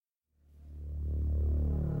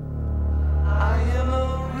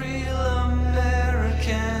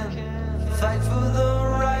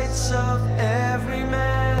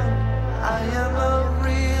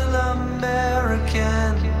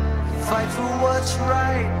what's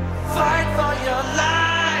right. Fight for your life.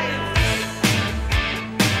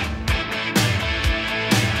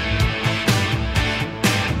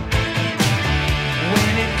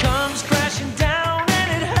 When it comes crashing down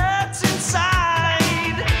and it hurts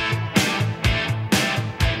inside,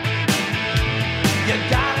 you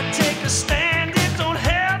gotta take a stand. It don't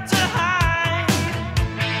have to hide.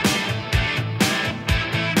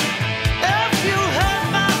 If you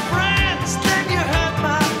hurt my friends, then you hurt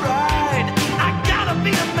my pride. I gotta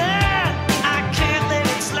be a man. I can't let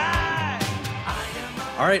it slide.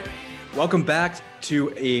 All right, welcome back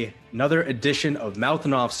to another edition of Mouth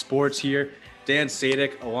and Off Sports here. Dan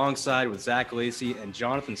Sadik alongside with Zach Lacey and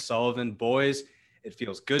Jonathan Sullivan. Boys, it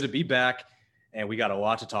feels good to be back, and we got a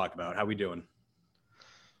lot to talk about. How we doing?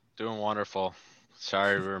 Doing wonderful.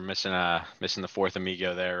 Sorry we're missing the fourth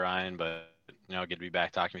amigo there, Ryan, but good to be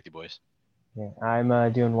back talking with you boys. Yeah,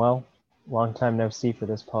 I'm doing well. Long time no see for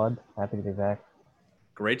this pod. Happy to be back.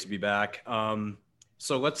 Great to be back.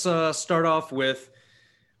 So let's start off with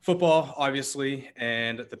football, obviously,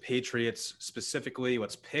 and the Patriots specifically.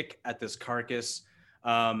 Let's pick at this carcass.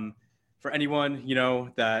 For anyone,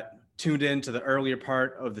 that tuned in to the earlier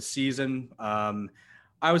part of the season,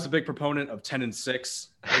 I was a big proponent of 10-6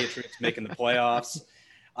 Patriots making the playoffs.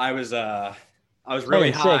 I was really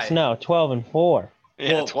high. 6, no, 12-4.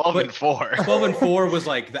 Yeah, Well, 12-4. 12-4 was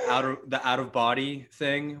like the out of body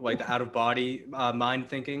thing, like the out of body mind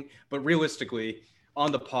thinking. But realistically,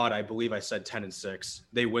 on the pod, I believe I said 10-6.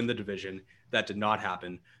 They win the division. That did not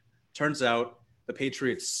happen. Turns out the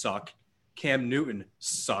Patriots suck. Cam Newton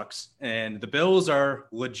sucks, and the Bills are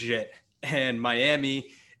legit. And Miami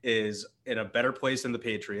is in a better place than the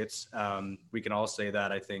Patriots. We can all say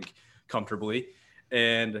that, I think, comfortably.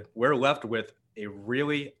 And we're left with a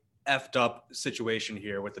really effed up situation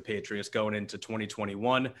here with the Patriots going into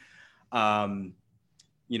 2021.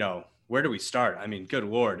 Where do we start? I mean, good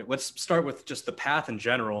Lord. Let's start with just the path in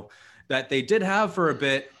general that they did have for a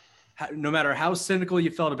bit. No matter how cynical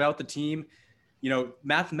you felt about the team,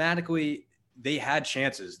 mathematically, they had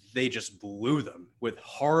chances. They just blew them with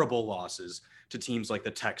horrible losses to teams like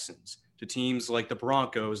the Texans, to teams like the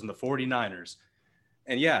Broncos and the 49ers.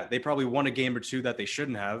 And yeah, they probably won a game or two that they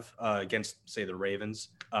shouldn't have against, say, the Ravens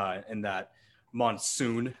in that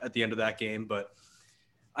monsoon at the end of that game. But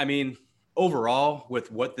I mean, overall,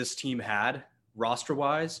 with what this team had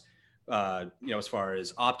roster-wise, as far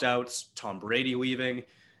as opt-outs, Tom Brady leaving,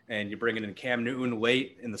 and you're bringing in Cam Newton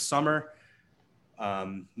late in the summer,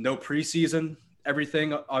 no preseason,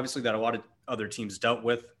 everything, obviously, that a lot of other teams dealt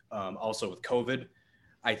with, also with COVID.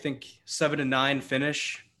 I think 7-9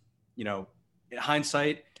 finish, in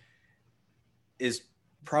hindsight, is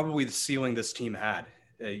probably the ceiling this team had,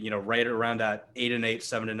 right around that 8-8,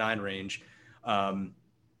 7-9 range.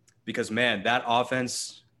 Because, man, that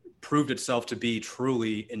offense proved itself to be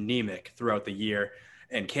truly anemic throughout the year.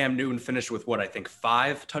 And Cam Newton finished with,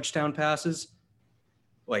 5 touchdown passes?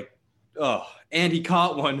 And he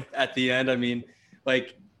caught one at the end. I mean,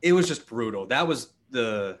 it was just brutal. That was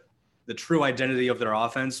the true identity of their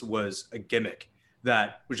offense, was a gimmick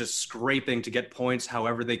that was just scraping to get points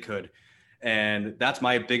however they could. And that's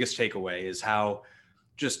my biggest takeaway, is how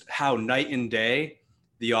night and day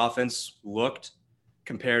the offense looked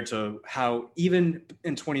compared to how even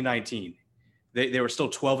in 2019, they were still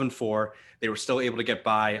 12-4. They were still able to get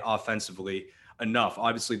by offensively enough.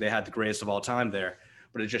 Obviously, they had the greatest of all time there,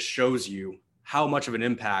 but it just shows you how much of an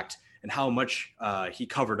impact and how much he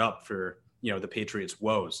covered up for, the Patriots'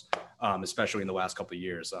 woes, especially in the last couple of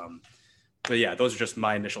years. But yeah, those are just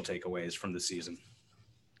my initial takeaways from the season.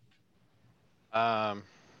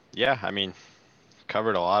 Yeah, I mean,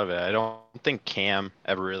 covered a lot of it. I don't think Cam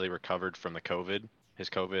ever really recovered from his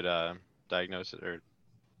COVID diagnosis, or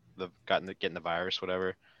getting the virus,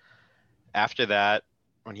 whatever. After that,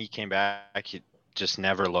 when he came back, he just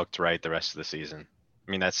never looked right the rest of the season.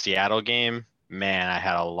 I mean, that Seattle game, man, I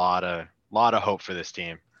had a lot of hope for this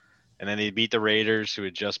team. And then they beat the Raiders, who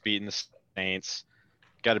had just beaten the Saints.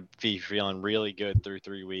 Got to be feeling really good through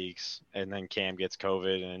 3 weeks. And then Cam gets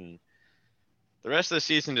COVID, and the rest of the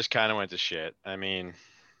season just kind of went to shit. I mean,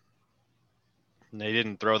 they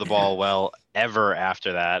didn't throw the ball well ever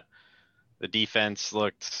after that. The defense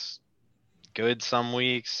looked good some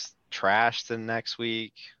weeks, trashed the next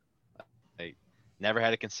week. They never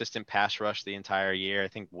had a consistent pass rush the entire year. I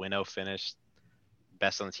think Winnow finished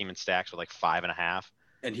best on the team in stacks with 5.5.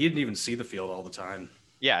 And he didn't even see the field all the time.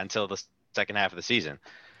 Yeah, until the second half of the season.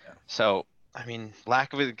 Yeah. So, I mean,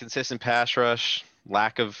 lack of a consistent pass rush,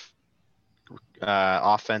 lack of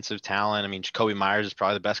offensive talent. I mean, Jacoby Myers is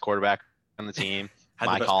probably the best quarterback on the team. Had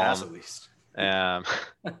the best pass, at least.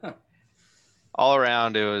 All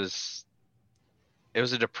around, it was it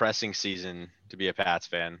was a depressing season to be a Pats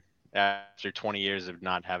fan. After 20 years of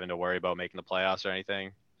not having to worry about making the playoffs or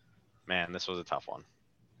anything, man, this was a tough one.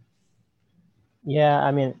 Yeah,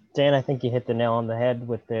 I mean, Dan, I think you hit the nail on the head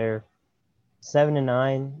with their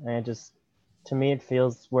 7-9, and to me, it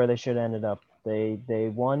feels where they should have ended up.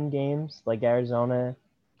 They won games like Arizona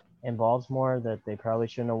and Baltimore that they probably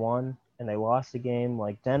shouldn't have won, and they lost a game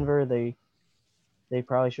like Denver they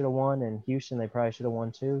probably should have won, and Houston they probably should have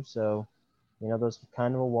won too. So, those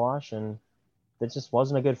kind of a wash, and it just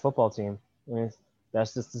wasn't a good football team. I mean,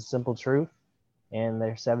 that's just the simple truth. And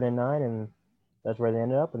they're 7-9, and that's where they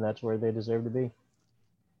ended up, and that's where they deserve to be.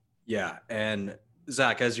 Yeah, and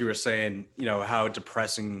Zach, as you were saying, how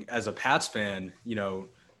depressing as a Pats fan,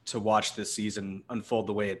 to watch this season unfold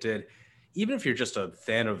the way it did. Even if you're just a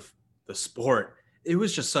fan of the sport, it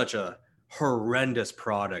was just such a horrendous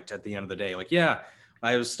product at the end of the day. Like, yeah,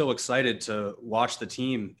 I was still excited to watch the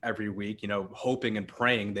team every week, hoping and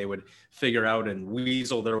praying they would figure out and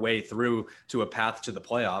weasel their way through to a path to the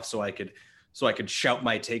playoffs so I could shout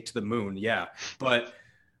my take to the moon. Yeah. But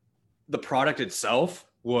the product itself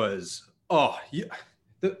was,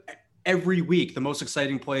 every week, the most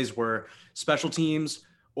exciting plays were special teams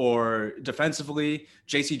or defensively.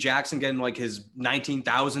 JC Jackson getting like his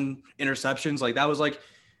 19,000 interceptions. Like that was like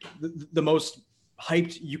the most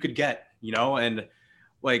hyped you could get, and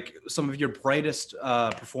like some of your brightest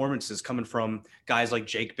performances coming from guys like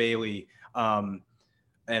Jake Bailey and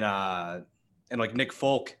like Nick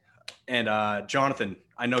Folk and Jonathan.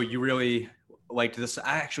 I know you really liked this.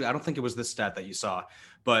 Actually, I don't think it was this stat that you saw,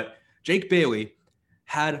 but Jake Bailey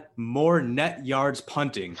had more net yards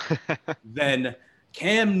punting than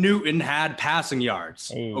Cam Newton had passing yards.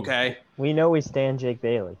 Hey, okay. We know we stand Jake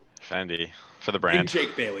Bailey. Fendi for the Big brand.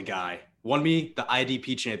 Jake Bailey guy. Won me the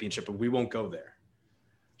IDP championship, but we won't go there.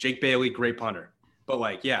 Jake Bailey, great punter. But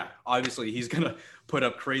obviously he's going to put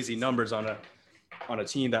up crazy numbers on a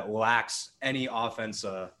team that lacks any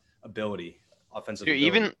offensive ability.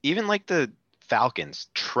 Even like the Falcons,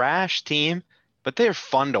 trash team, but they're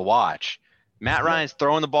fun to watch. Matt Ryan's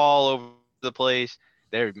throwing the ball over the place.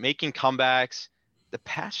 They're making comebacks. The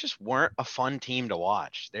Pats just weren't a fun team to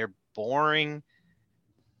watch. They're boring.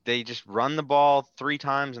 They just run the ball 3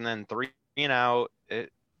 times and then 3 and out.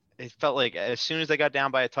 It felt like as soon as they got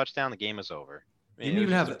down by a touchdown, the game was over. You didn't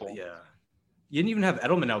even have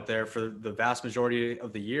Edelman out there for the vast majority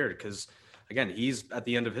of the year because, again, he's at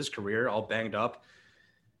the end of his career, all banged up.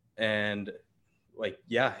 And,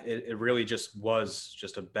 it really just was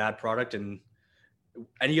just a bad product. And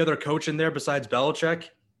any other coach in there besides Belichick,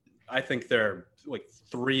 I think they're like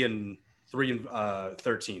 3-13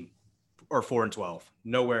 or 4-12,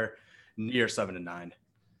 nowhere near 7-9.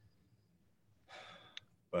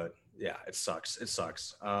 But yeah, it sucks.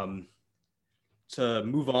 To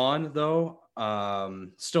move on though,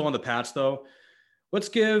 still on the Pats though, let's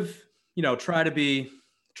give, try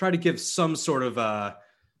to give some sort of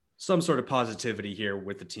positivity here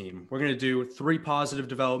with the team. We're going to do 3 positive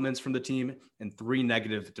developments from the team and 3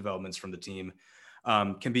 negative developments from the team.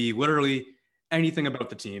 Can be literally anything about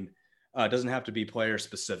the team. Doesn't have to be player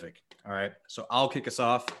specific. All right. So I'll kick us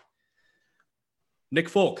off. Nick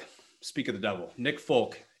Folk, speak of the devil. Nick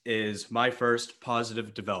Folk is my first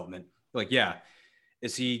positive development.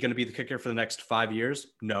 Is he going to be the kicker for the next 5 years?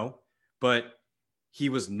 No, but he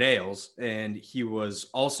was nails. And he was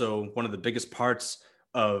also one of the biggest parts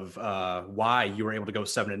of why you were able to go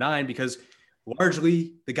 7-9, because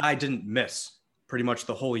largely the guy didn't miss pretty much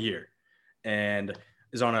the whole year. And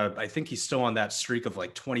is I think he's still on that streak of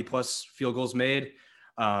like 20 plus field goals made.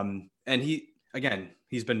 And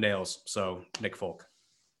he's been nails. So Nick Folk.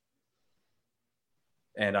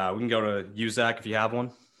 And we can go to you, Zach, if you have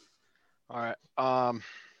one. All right.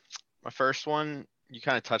 My first one, you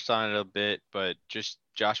kind of touched on it a bit, but just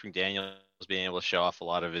Josh McDaniels being able to show off a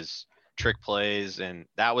lot of his trick plays. And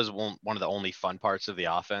that was one of the only fun parts of the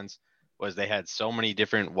offense. Was they had so many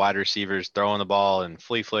different wide receivers throwing the ball and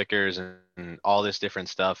flea flickers and all this different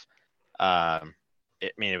stuff.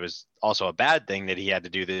 It was also a bad thing that he had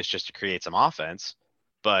to do this just to create some offense,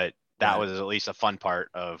 but that was at least a fun part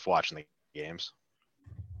of watching the games.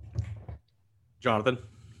 Jonathan?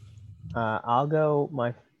 I'll go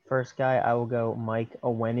my first guy. I will go Mike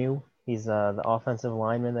Onwenu. He's the offensive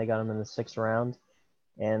lineman. They got him in the 6th round.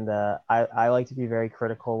 And I like to be very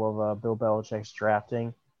critical of Bill Belichick's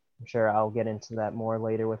drafting. I'm sure I'll get into that more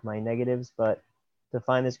later with my negatives, but to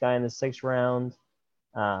find this guy in the 6th round,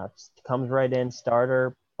 comes right in,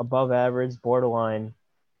 starter, above average, borderline,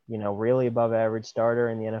 really above average starter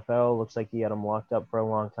in the NFL. Looks like he had him locked up for a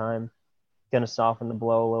long time. Going to soften the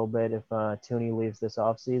blow a little bit if Tooney leaves this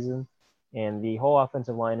offseason. And the whole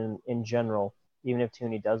offensive line in general even if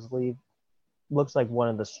Tooney does leave, looks like one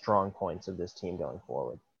of the strong points of this team going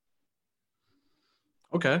forward.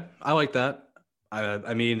 Okay, I like that.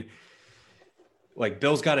 I mean, like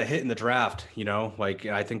Bill's got a hit in the draft, like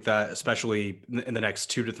I think that especially in the next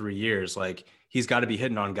 2 to 3 years, like he's got to be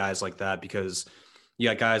hitting on guys like that because you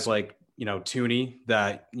got guys like, Tooney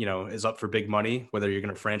that, is up for big money, whether you're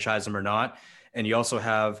going to franchise him or not. And you also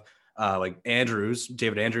have like Andrews,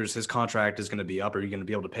 David Andrews, his contract is going to be up. Are you going to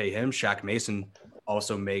be able to pay him? Shaq Mason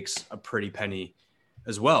also makes a pretty penny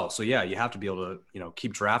as well. So yeah, you have to be able to,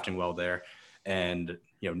 keep drafting well there and,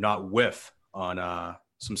 not whiff on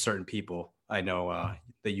some certain people. I know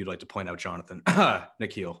that you'd like to point out, Jonathan,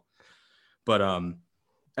 Nikhil. But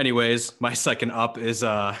anyways, my second up is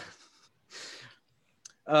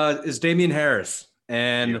Damian Harris.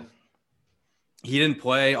 And he didn't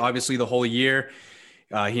play, obviously, the whole year.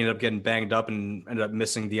 He ended up getting banged up and ended up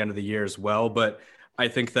missing the end of the year as well. But I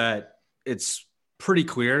think that it's pretty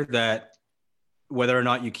clear that whether or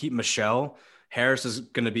not you keep Michel, Harris is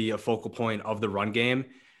going to be a focal point of the run game.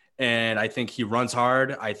 And I think he runs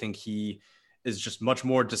hard. I think he is just much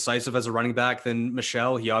more decisive as a running back than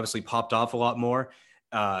Michel. He obviously popped off a lot more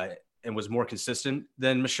and was more consistent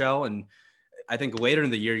than Michel. And I think later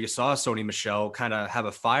in the year, you saw Sony Michel kind of have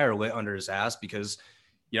a fire lit under his ass because,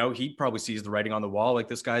 he probably sees the writing on the wall, like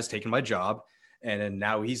this guy's taking my job. And then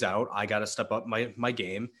now he's out. I got to step up my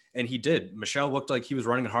game. And he did. Michel looked like he was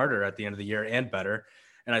running harder at the end of the year and better.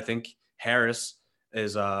 And I think Harris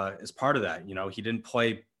is part of that. He didn't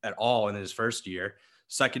play at all in his first year.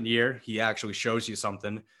 Second year, he actually shows you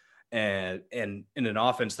something. And in an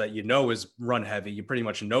offense that is run heavy, you pretty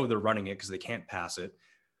much know they're running it because they can't pass it.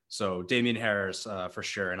 So Damian Harris for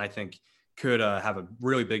sure. And I think could have a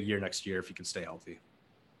really big year next year if he can stay healthy.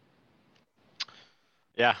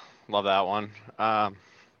 Yeah, love that one.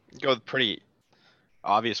 Go with pretty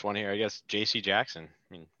obvious one here, I guess. J.C. Jackson.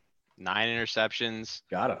 I mean, 9 interceptions.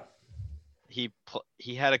 Gotta. He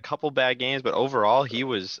had a couple bad games, but overall he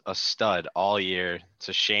was a stud all year. It's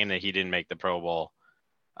a shame that he didn't make the Pro Bowl.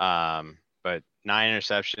 But 9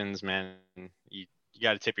 interceptions, man. You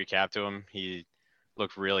got to tip your cap to him. He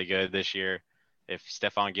looked really good this year. If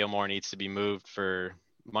Stephon Gilmore needs to be moved for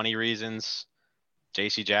money reasons,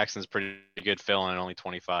 J.C. Jackson's pretty good fill in at only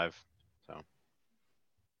 25. So,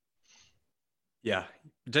 yeah,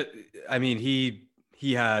 I mean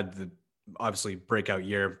he had the obviously breakout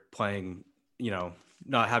year playing.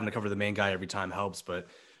 Not having to cover the main guy every time helps, but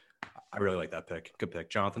I really like that pick. Good pick,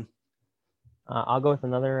 Jonathan. I'll go with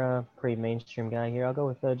another pretty mainstream guy here. I'll go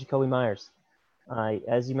with Jacoby Myers.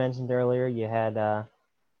 As you mentioned earlier, you had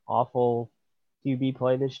awful QB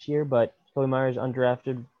play this year, but Jacoby Myers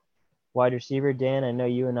undrafted wide receiver. Dan, I know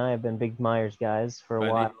you and I have been big Myers guys for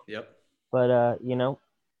a while. Yep. But,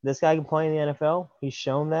 this guy can play in the NFL. He's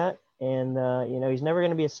shown that. And, he's never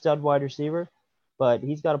going to be a stud wide receiver, but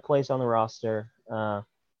he's got a place on the roster no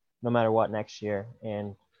matter what next year.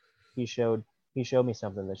 And he showed me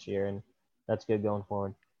something this year, and that's good going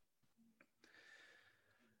forward.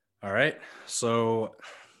 All right. So,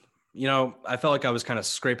 I felt like I was kind of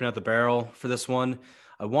scraping at the barrel for this one.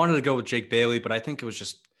 I wanted to go with Jake Bailey, but I think it was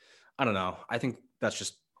just, I don't know. I think that's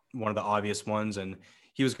just one of the obvious ones, and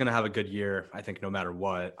he was going to have a good year, I think, no matter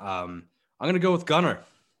what. I'm going to go with Gunnar.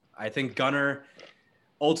 I think Gunnar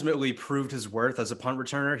ultimately proved his worth as a punt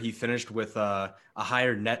returner. He finished with a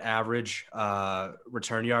higher net average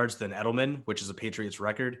return yards than Edelman, which is a Patriots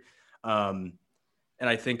record. And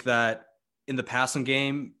I think that in the passing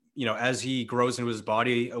game, as he grows into his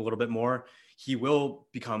body a little bit more, he will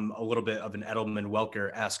become a little bit of an Edelman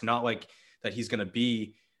Welker-esque, not like that he's going to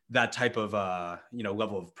be that type of,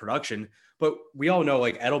 level of production. But we all know,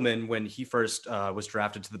 like Edelman, when he first was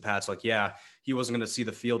drafted to the Pats, he wasn't going to see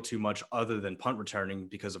the field too much other than punt returning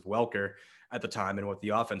because of Welker at the time and what the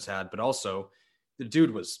offense had. But also, the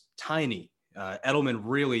dude was tiny. Edelman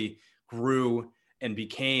really grew and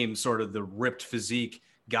became sort of the ripped physique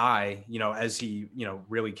guy, as he,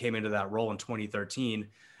 really came into that role in 2013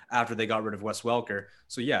 after they got rid of Wes Welker.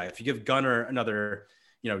 So yeah, if you give Gunnar another,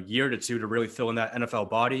 year to two to really fill in that NFL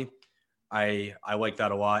body, I like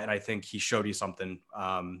that a lot. And I think he showed you something.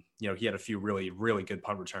 He had a few really, really good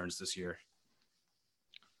punt returns this year.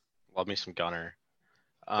 Love me some Gunnar.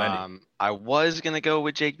 I was going to go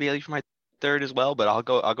with Jake Bailey for my third as well, but I'll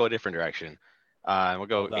go a different direction. We'll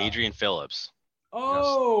go Adrian Phillips.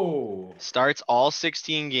 Oh, starts all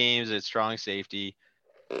 16 games at strong safety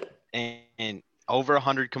and over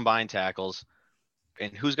 100 combined tackles.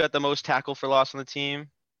 And who's got the most tackle for loss on the team?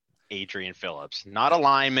 Adrian Phillips. Not a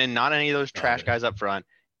lineman, not any of those trash guys up front.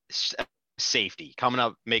 Safety coming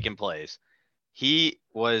up, making plays. He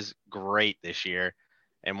was great this year.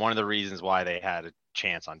 and one of the reasons why they had a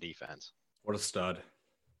chance on defense. What a stud.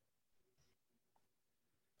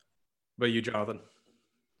 But you, Jonathan?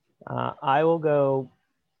 I will go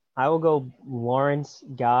Lawrence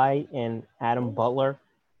Guy and Adam Butler,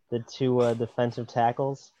 the two defensive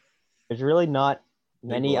tackles. There's really not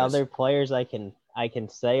many boys. other players I can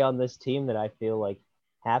say on this team that I feel like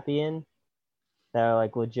happy in that are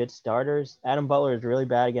like legit starters. Adam Butler is really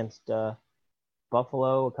bad against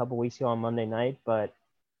Buffalo a couple weeks ago on Monday night, but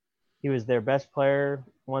he was their best player,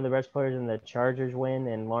 one of the best players in the Chargers win,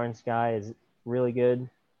 and Lawrence Guy is really good,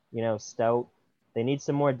 stout. They need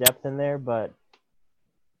some more depth in there, but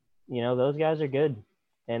those guys are good,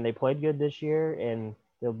 and they played good this year, and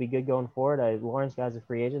they'll be good going forward. Lawrence Guy's a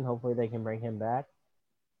free agent. Hopefully they can bring him back.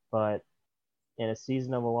 But in a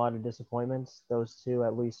season of a lot of disappointments, those two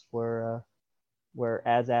at least were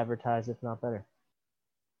as advertised, if not better.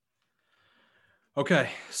 Okay,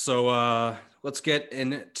 so let's get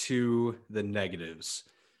into the negatives.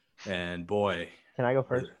 And boy. Can I go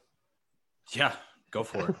first? Yeah, go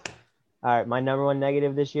for it. All right, my number one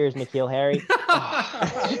negative this year is N'Keal Harry.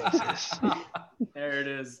 There it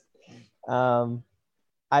is.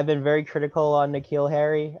 I've been very critical on N'Keal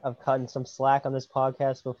Harry. I've gotten some slack on this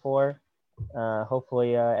podcast before.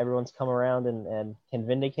 Hopefully everyone's come around and can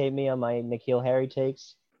vindicate me on my N'Keal Harry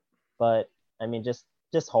takes. But I mean, just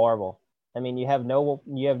horrible. I mean, you have no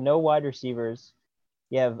wide receivers.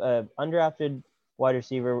 You have an undrafted wide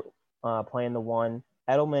receiver playing the one.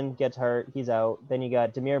 Edelman gets hurt. He's out. Then you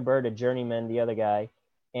got Damiere Byrd, a journeyman, the other guy.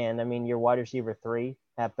 And, I mean, your wide receiver 3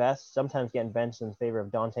 at best, sometimes getting benched in favor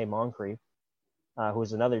of Dante Moncrief,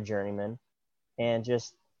 who's another journeyman. And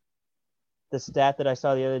just the stat that I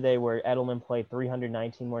saw the other day where Edelman played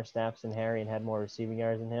 319 more snaps than Harry and had more receiving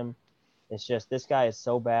yards than him. It's just this guy is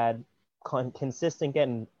so bad, consistent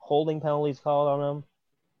getting holding penalties called on him.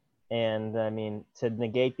 And, I mean, to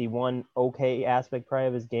negate the one okay aspect probably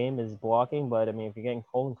of his game is blocking. But, I mean, if you're getting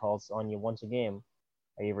holding calls on you once a game,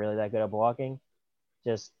 are you really that good at blocking?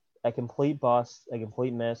 Just a complete bust, a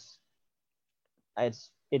complete miss.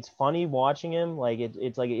 It's funny watching him. Like,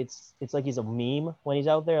 it's like he's a meme when he's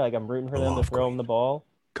out there. Like, I'm rooting for them to throw him the ball.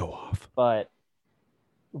 Go off. But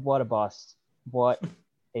what a bust. What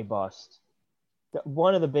a bust.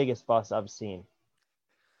 One of the biggest busts I've seen.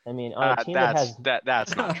 I mean, on a team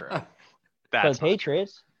that's not true. That's the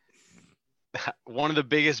Patriots. One of the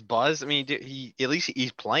biggest buzz. I mean, at least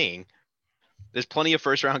he's playing. There's plenty of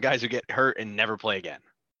first round guys who get hurt and never play again.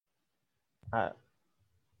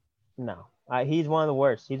 No, he's one of the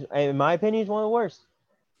worst. In my opinion, he's one of the worst.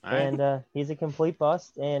 All right. And he's a complete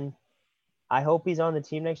bust. And I hope he's on the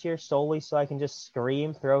team next year solely so I can just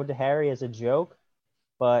scream, throw it to Harry as a joke.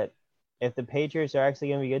 But if the Patriots are actually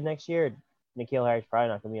going to be good next year, N'Keal Harry's probably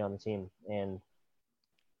not going to be on the team. And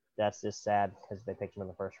that's just sad because they picked him in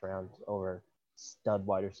the first round over stud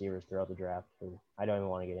wide receivers throughout the draft. And I don't even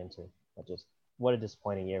want to get into it. What a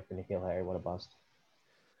disappointing year for N'Keal Harry. What a bust.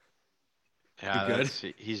 Yeah, You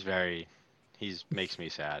good? He makes me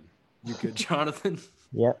sad. You good, Jonathan?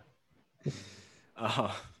 Yep.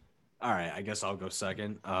 All right, I guess I'll go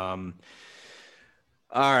second. All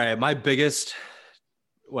right, my biggest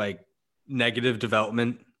negative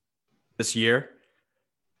development this year,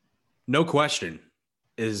 no question,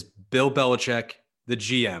 is Bill Belichick, the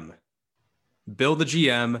GM. Bill, the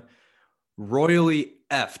GM, royally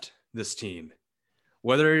effed this team.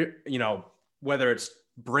 Whether it's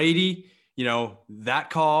Brady, that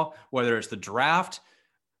call, whether it's the draft,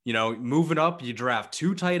 moving up, you draft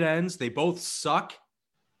 2 tight ends. They both suck.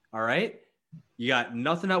 All right. You got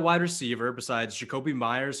nothing at wide receiver besides Jacoby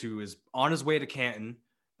Myers, who is on his way to Canton.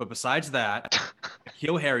 But besides that,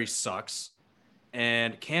 N'Keal Harry sucks.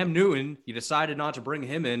 And Cam Newton, you decided not to bring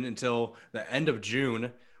him in until the end of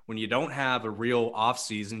June when you don't have a real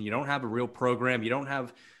offseason. You don't have a real program. You don't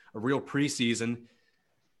have a real preseason.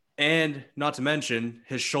 And not to mention,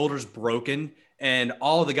 his shoulder's broken. And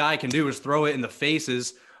all the guy can do is throw it in the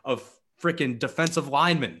faces of freaking defensive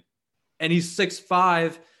linemen. And he's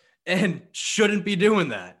 6'5" and shouldn't be doing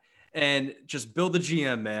that. And just Bill the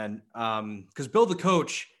GM, man. Because Bill the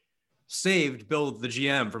coach saved Bill the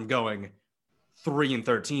GM from going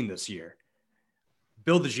 3-13 this year.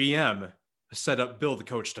 Bill the GM set up Bill the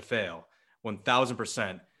coach to fail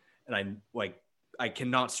 1,000%. And I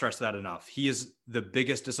cannot stress that enough. He is the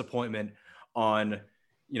biggest disappointment on,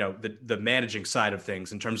 the managing side of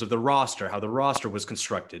things in terms of the roster, how the roster was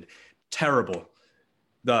constructed. Terrible.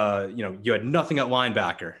 You had nothing at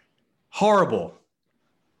linebacker. Horrible.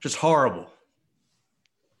 Just horrible.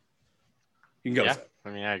 You can go. Yeah, I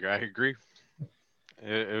mean, I agree.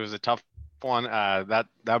 It was a tough one. That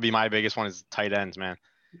would be my biggest one is tight ends, man.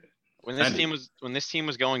 when this team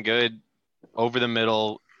was going good, over the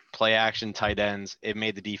middle, play action, tight ends, it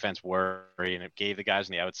made the defense worry, and it gave the guys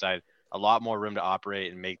on the outside a lot more room to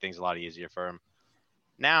operate and make things a lot easier for them.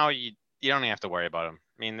 Now you don't even have to worry about them.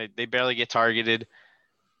 I mean, they barely get targeted.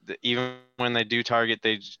 Even when they do target,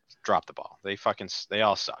 they just drop the ball. They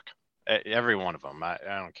all suck. Every one of them. I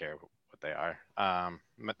don't care what they are.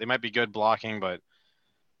 They might be good blocking, but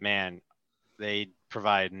man, they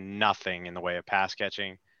provide nothing in the way of pass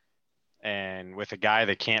catching. And with a guy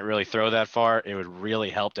that can't really throw that far, it would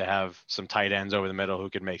really help to have some tight ends over the middle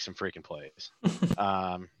who could make some freaking plays.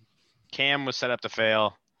 Cam was set up to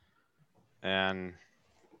fail, and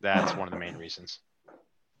that's one of the main reasons.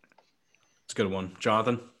 It's a good one.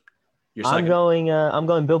 Jonathan, you're I'm going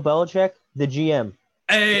Bill Belichick, the GM.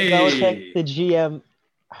 Hey! Bill Belichick, the GM,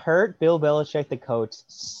 hurt Bill Belichick, the coach,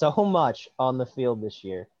 so much on the field this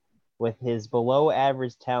year with his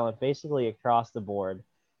below-average talent basically across the board.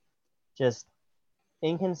 Just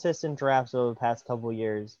inconsistent drafts over the past couple of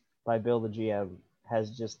years by Bill, the GM, has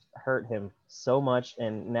just hurt him so much,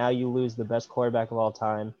 and now you lose the best quarterback of all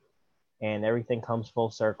time, and everything comes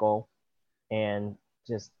full circle, and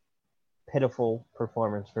just pitiful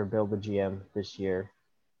performance for Bill, the GM, this year.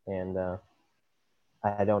 And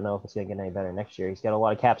I don't know if it's going to get any better next year. He's got a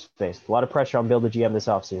lot of cap space, a lot of pressure on Bill, the GM, this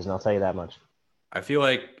offseason. I'll tell you that much. I feel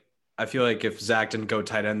like if Zach didn't go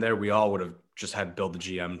tight end there, we all would have just had Bill, the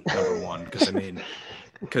GM, number one.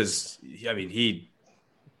 Because he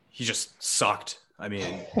just sucked. I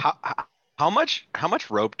mean, how much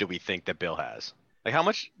rope do we think that Bill has? Like, how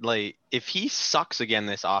much, like, if he sucks again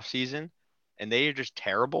this offseason and they are just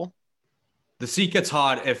terrible, the seat gets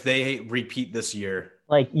hot if they repeat this year.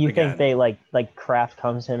 Like, you again. think they like Kraft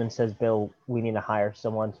comes to him and says, Bill, we need to hire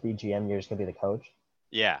someone to be GM. You're just gonna be the coach.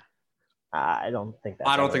 Yeah. I don't think that.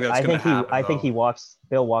 I don't think that's gonna happen. I think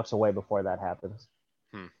Bill walks away before that happens.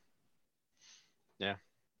 Yeah.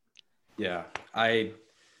 Yeah.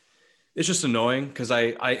 It's just annoying because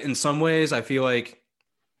I in some ways I feel like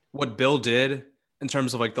what Bill did in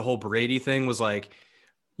terms of like the whole Brady thing was like,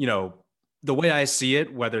 you know, the way I see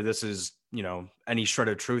it, whether this is, you know, any shred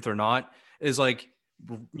of truth or not, is like,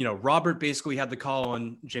 you know, Robert basically had the call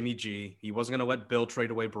on Jimmy G. He wasn't going to let Bill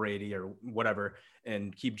trade away Brady or whatever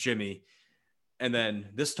and keep Jimmy. And then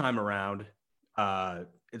this time around,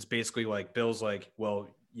 it's basically like Bill's like, well,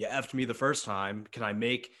 you effed me the first time. Can I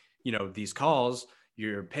make, you know, these calls?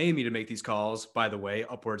 You're paying me to make these calls, by the way,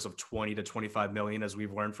 upwards of 20 to 25 million, as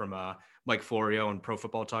we've learned from Mike Florio and Pro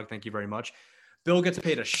Football Talk. Thank you very much. Bill gets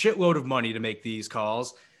paid a shitload of money to make these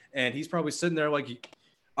calls. And he's probably sitting there like,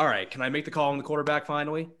 all right, can I make the call on the quarterback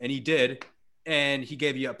finally? And he did. And he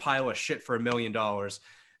gave you a pile of shit for $1 million.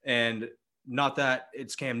 And not that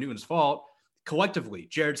it's Cam Newton's fault. Collectively,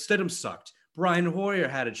 Jared Stidham sucked. Brian Hoyer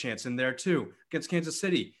had a chance in there too against Kansas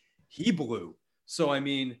City. He blew. So, I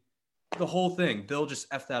mean, the whole thing, Bill just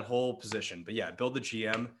effed that whole position. But yeah, Bill the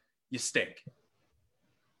GM, you stink.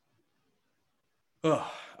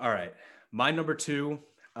 Oh, all right. My number two,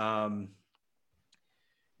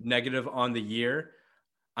 negative on the year,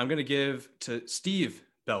 I'm going to give to Steve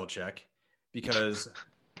Belichick because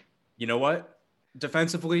you know what?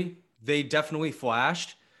 Defensively, they definitely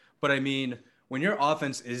flashed. But I mean, when your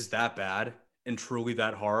offense is that bad and truly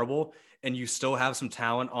that horrible, and you still have some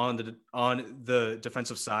talent on the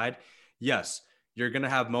defensive side, yes, you're going to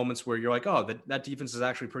have moments where you're like, oh, that defense is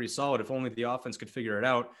actually pretty solid. If only the offense could figure it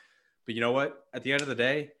out. But you know what? At the end of the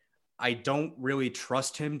day, I don't really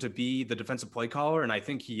trust him to be the defensive play caller, and I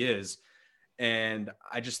think he is. And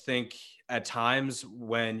I just think at times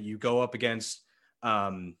when you go up against,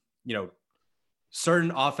 you know,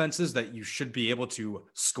 certain offenses that you should be able to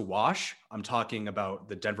squash. I'm talking about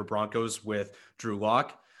the Denver Broncos with Drew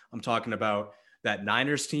Lock. I'm talking about that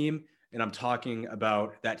Niners team. And I'm talking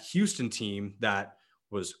about that Houston team that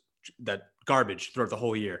was that garbage throughout the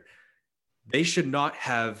whole year. They should not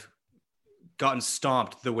have gotten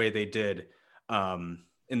stomped the way they did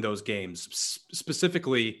in those games.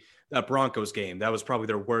 Specifically, that Broncos game. That was probably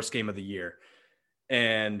their worst game of the year.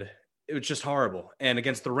 And it was just horrible. And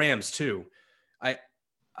against the Rams too. I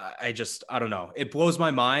don't know. It blows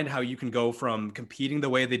my mind how you can go from competing the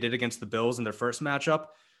way they did against the Bills in their first matchup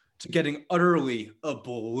to getting utterly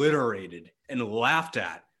obliterated and laughed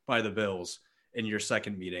at by the Bills in your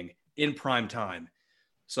second meeting in prime time.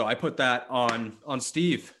 So I put that on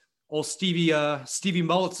Steve. Old Stevie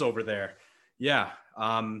Mullets over there. Yeah.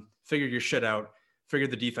 Figure your shit out. Figure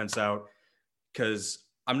the defense out. Because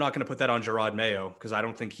I'm not going to put that on Gerard Mayo because I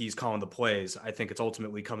don't think he's calling the plays. I think it's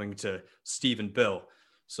ultimately coming to Steve and Bill.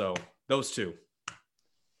 So those two.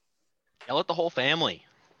 Yell at the whole family.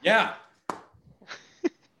 Yeah.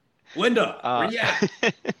 Linda, where you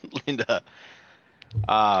at? Linda.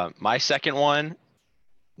 My second one,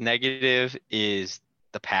 negative, is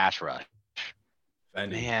the pass rush.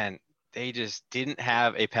 Fendi. Man, they just didn't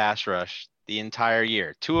have a pass rush the entire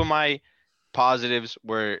year. Two of my positives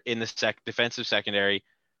were in the defensive secondary,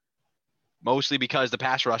 mostly because the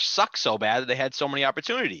pass rush sucked so bad that they had so many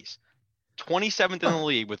opportunities. 27th in the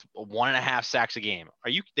league with 1.5 sacks a game.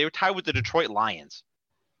 They were tied with the Detroit Lions,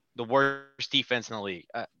 the worst defense in the league.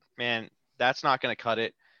 Man, that's not going to cut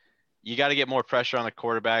it. You got to get more pressure on the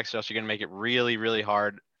quarterbacks, or else you're going to make it really, really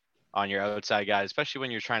hard on your outside guys, especially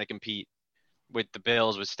when you're trying to compete with the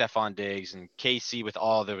Bills, with Stephon Diggs and KC, with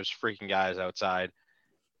all those freaking guys outside.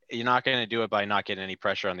 You're not going to do it by not getting any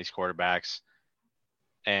pressure on these quarterbacks.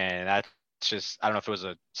 And that's just, I don't know if it was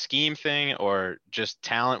a scheme thing or just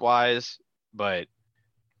talent-wise, but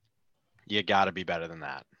you got to be better than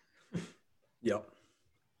that. Yep.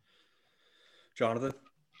 Jonathan?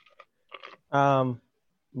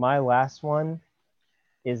 My last one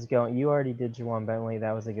is going. You already did Juwan Bentley.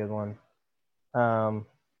 That was a good one. I'm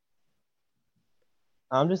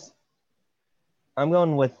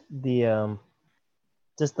going with the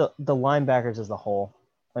just the linebackers as a whole.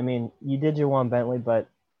 I mean, you did Juwan Bentley, but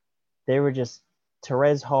they were just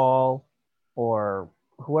Terez Hall or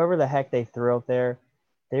whoever the heck they threw out there.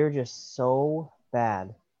 They were just so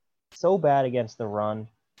bad against the run,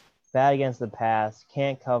 bad against the pass,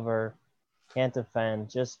 can't cover, can't defend.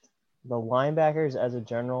 Just the linebackers as a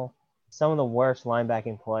general, some of the worst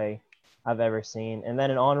linebacking play I've ever seen. And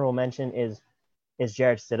then an honorable mention is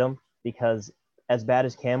Jarrett Stidham, because as bad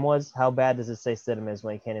as Cam was, how bad does it say Stidham is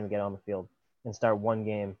when he can't even get on the field and start one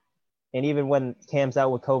game? And even when Cam's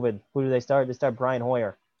out with COVID, who do they start? They start Brian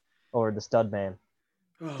Hoyer or the stud man.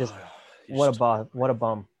 Just what a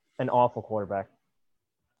bum. An awful quarterback.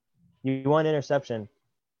 You want an interception,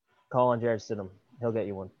 call on Jarrett Stidham. He'll get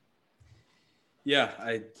you one. Yeah,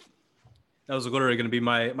 that was literally going to be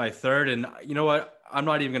my third. And you know what? I'm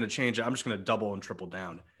not even going to change it. I'm just going to double and triple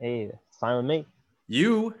down. Hey, it's fine with me.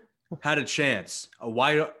 You had a chance, a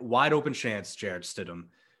wide open chance, Jarrett Stidham,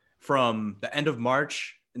 from the end of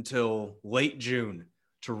March until late June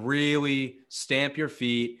to really stamp your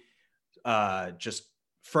feet, just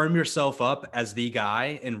firm yourself up as the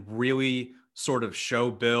guy and really sort of show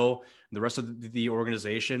Bill and the rest of the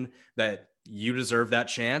organization that you deserve that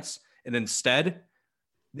chance. And instead,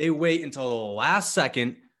 they wait until the last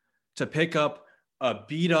second to pick up a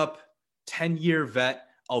beat up 10-year vet,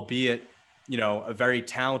 albeit, a very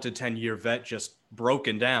talented 10-year vet, just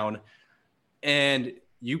broken down. And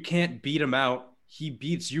you can't beat him out. He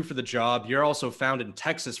beats you for the job. You're also found in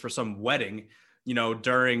Texas for some wedding,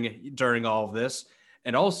 during all of this.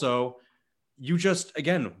 And also, you just,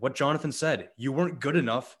 again, what Jonathan said, you weren't good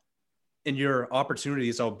enough in your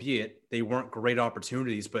opportunities, albeit they weren't great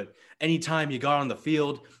opportunities. But anytime you got on the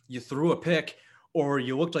field, you threw a pick or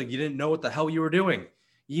you looked like you didn't know what the hell you were doing.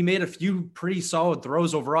 He made a few pretty solid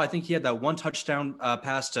throws overall. I think he had that one touchdown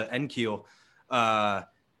pass to Enkeel. I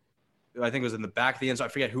think it was in the back of the end zone. I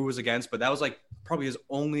forget who it was against, but that was probably his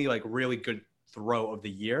only really good throw of the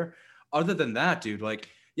year. Other than that, dude,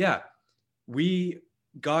 we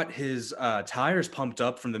got his tires pumped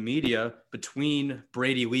up from the media between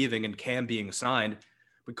Brady leaving and Cam being signed,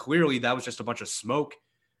 but clearly that was just a bunch of smoke,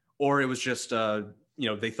 or it was just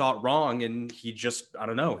they thought wrong and he just, I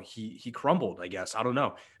don't know, he crumbled, I guess. I don't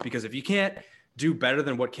know, because if you can't do better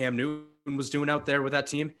than what Cam Newton was doing out there with that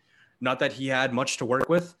team, not that he had much to work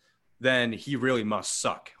with, then he really must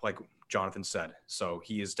suck, like Jonathan said. So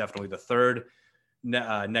he is definitely the third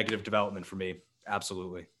negative development for me.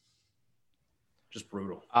 Absolutely. Just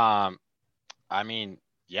brutal. I'm going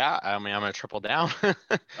to triple down.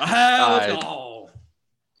 Let's go.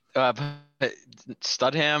 But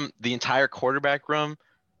Studham, the entire quarterback room,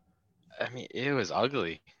 it was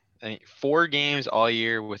ugly. 4 games all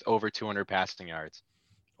year with over 200 passing yards.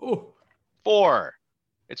 Oh, 4.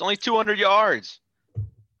 It's only 200 yards.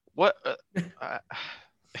 What?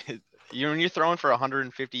 When you're throwing for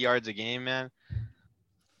 150 yards a game, man,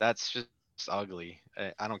 that's just ugly.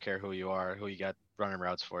 I don't care who you are, who you got running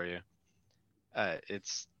routes for you.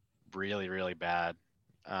 It's really, really bad.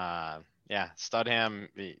 Studham,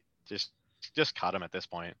 just cut him at this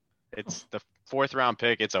point. It's the 4th round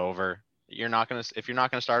pick. It's over. If you're not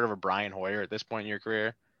gonna start over Brian Hoyer at this point in your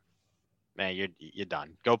career, man, you're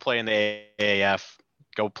done. Go play in the AAF.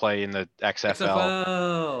 Go play in the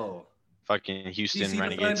XFL. Fucking Houston DC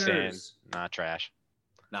Renegades Defenders. fan. Nah, trash.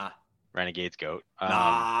 Nah. Renegades goat.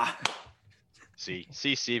 Nah. See,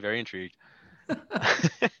 very intrigued.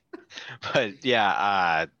 But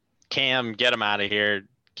yeah, Cam, get him out of here.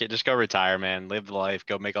 Just go retire, man. Live the life.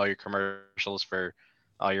 Go make all your commercials for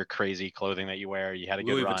all your crazy clothing that you wear. You had a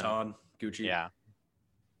good Louis run. Vuitton, Gucci. Yeah.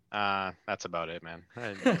 That's about it, man.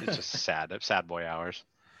 It's just sad boy hours.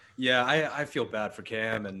 Yeah, I feel bad for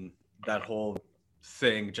Cam and that whole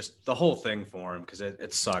thing, just the whole thing for him, because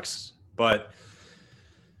it sucks. But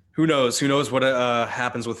who knows? Who knows what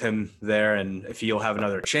happens with him there, and if he'll have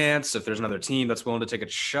another chance, if there's another team that's willing to take a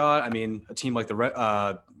shot. I mean, a team like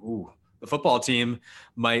the football team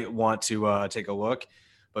might want to take a look,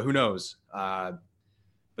 but who knows? But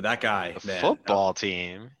that guy, The man. football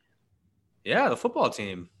team. Yeah, the football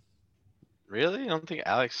team. Really? You don't think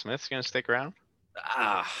Alex Smith's gonna stick around?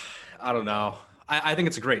 I don't know. I think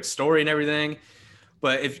it's a great story and everything,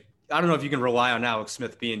 but I don't know if you can rely on Alex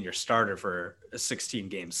Smith being your starter for a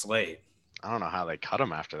 16-game slate. I don't know how they cut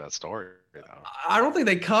him after that story, though. I don't think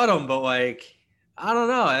they cut him, but like, I don't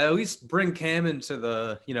know. At least bring Cam into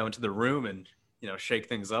the room and shake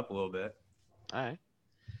things up a little bit. All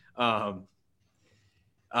right.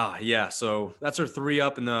 Yeah. So that's our 3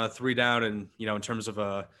 up and the 3 down, and in terms of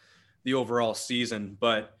the overall season.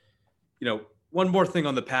 But one more thing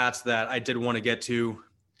on the Pats that I did want to get to,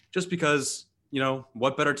 just because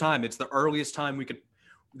what better time? It's the earliest time we could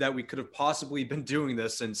have possibly been doing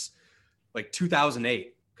this since like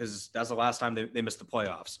 2008, because that's the last time they missed the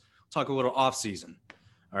playoffs. Talk a little off season.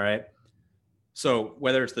 All right. So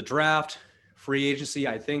whether it's the draft, free agency,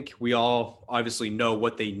 I think we all obviously know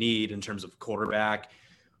what they need in terms of quarterback,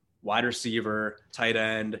 wide receiver, tight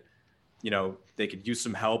end. They could use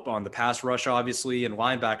some help on the pass rush, obviously, and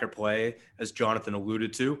linebacker play, as Jonathan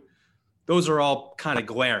alluded to. Those are all kind of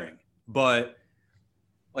glaring. But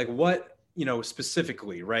like what,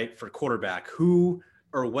 specifically, right, for quarterback, who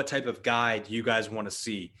or what type of guy do you guys want to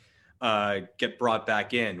see get brought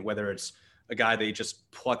back in, whether it's a guy they just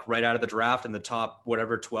pluck right out of the draft in the top,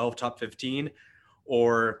 12, top 15,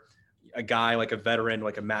 or a guy like a veteran,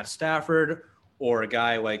 like a Matt Stafford, or a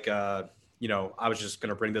guy like, I was just going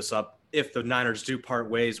to bring this up. If the Niners do part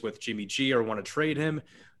ways with Jimmy G or want to trade him,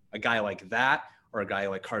 a guy like that, or a guy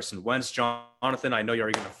like Carson Wentz. Jonathan, I know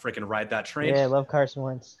you're going to freaking ride that train. Yeah, I love Carson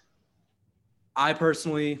Wentz. I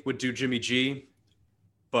personally would do Jimmy G,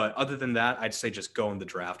 but other than that, I'd say just go in the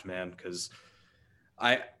draft, man, because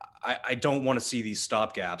I don't want to see these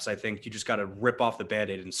stopgaps. I think you just got to rip off the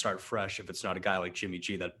Band-Aid and start fresh if it's not a guy like Jimmy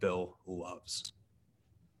G that Bill loves.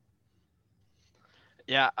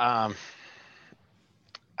 Yeah.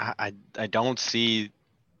 I don't see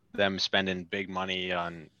them spending big money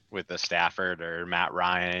with the Stafford or Matt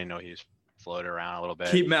Ryan. I know he's floated around a little bit.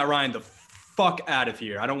 Keep Matt Ryan the fuck out of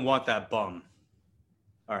here. I don't want that bum.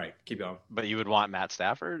 All right, keep going. But you would want Matt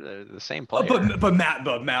Stafford? They're the same player. But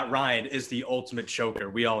Matt Ryan is the ultimate choker.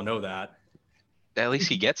 We all know that. At least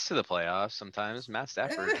he gets to the playoffs sometimes. Matt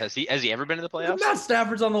Stafford, has he ever been to the playoffs? Matt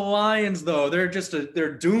Stafford's on the Lions, though. They're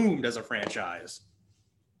they're doomed as a franchise.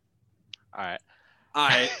 All right.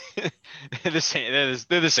 They're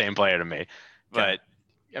They're the same player to me. But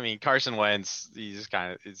I mean, Carson Wentz, he's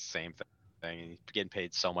kind of it's the same thing. He's getting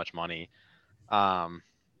paid so much money. I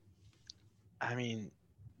mean,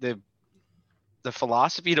 the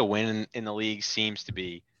philosophy to win in the league seems to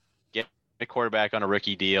be get a quarterback on a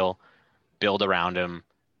rookie deal, build around him,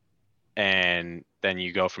 and then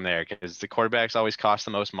you go from there, because the quarterbacks always cost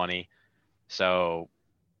the most money. So,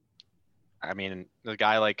 I mean, the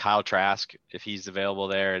guy like Kyle Trask, if he's available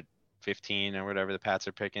there at 15 or whatever the Pats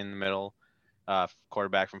are picking in the middle,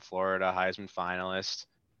 quarterback from Florida, Heisman finalist,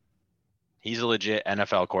 he's a legit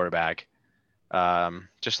NFL quarterback.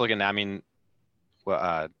 Just looking, I mean,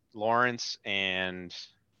 Lawrence and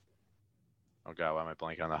oh god, why am I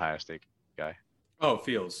blanking on the Ohio State guy? Oh,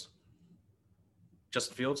 Fields.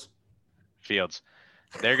 Justin Fields. Fields.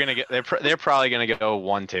 They're gonna get. They're probably gonna go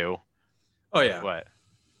 1-2. Oh yeah. What?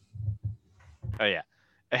 Oh yeah.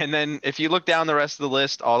 And then if you look down the rest of the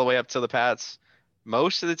list, all the way up to the Pats,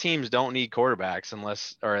 most of the teams don't need quarterbacks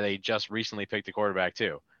or they just recently picked a quarterback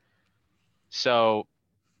too. So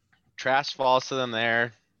Trask falls to them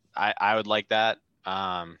there. I would like that.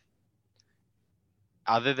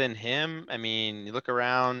 Other than him, I mean, you look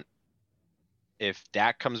around. If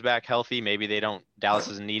Dak comes back healthy, maybe Dallas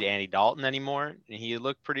doesn't need Andy Dalton anymore. And he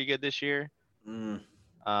looked pretty good this year.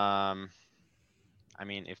 I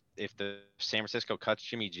mean, if the San Francisco cuts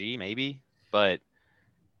Jimmy G, maybe. But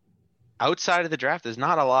outside of the draft, there's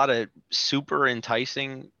not a lot of super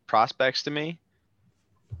enticing prospects to me.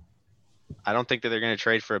 I don't think that they're going to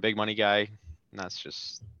trade for a big money guy. And that's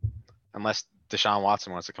just unless Deshaun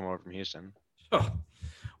Watson wants to come over from Houston. Oh.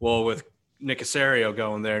 Well, with Nick Caserio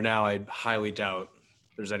going there now, I highly doubt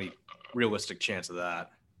there's any realistic chance of that.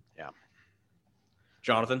 Yeah.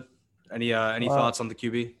 Jonathan, any thoughts on the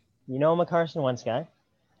QB? I'm a Carson Wentz guy.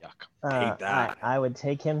 Yuck. Hate that. I would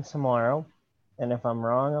take him tomorrow, and if I'm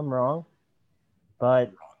wrong, I'm wrong.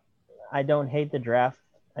 But I don't hate the draft.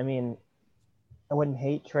 I mean, I wouldn't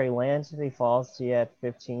hate Trey Lance if he falls to you at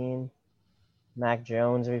 15. Mac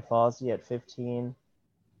Jones if he falls to you at 15.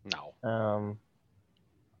 No,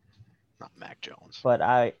 not Mac Jones. But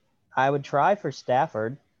I would try for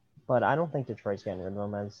Stafford, but I don't think Detroit's getting rid of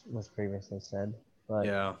him, as was previously said. But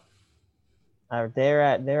Yeah. they're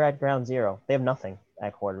at ground zero. They have nothing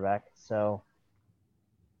at quarterback, so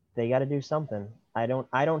they got to do something. I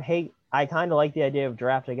don't hate. I kind of like the idea of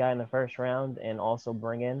draft a guy in the first round and also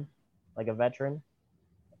bring in like a veteran.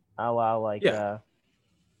 Like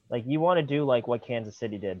you want to do like what Kansas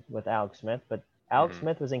City did with Alex Smith, but Alex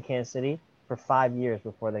Smith was in Kansas City for 5 years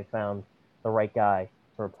before they found the right guy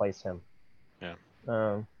to replace him. Yeah.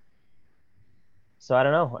 So I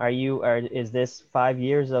don't know. Is this 5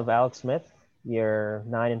 years of Alex Smith? You're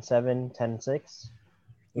 9-7, 10-6.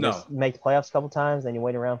 You No. just make the playoffs a couple times, then you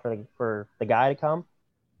wait around for the guy to come.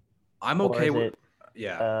 I'm Or okay is with it,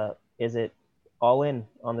 yeah. Is it all in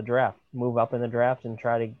on the draft? Move up in the draft and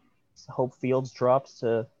try to hope Fields drops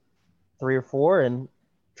to 3 or 4 and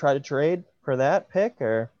try to trade for that pick,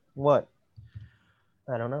 or what?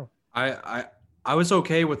 I don't know. I was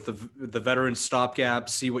okay with the veteran stopgap,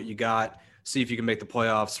 see what you got, see if you can make the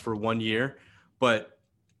playoffs for 1 year, but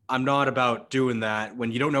I'm not about doing that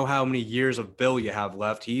when you don't know how many years of Bill you have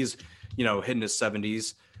left. He's, hitting his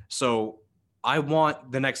 70s. So I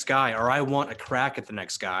want the next guy, or I want a crack at the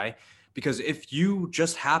next guy, because if you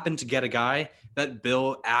just happen to get a guy that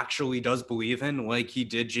Bill actually does believe in, like he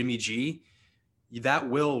did Jimmy G, that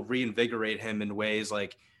will reinvigorate him in ways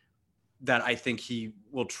like that. I think he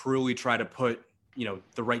will truly try to put,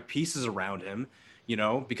 the right pieces around him,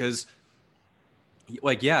 because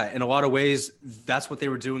in a lot of ways, that's what they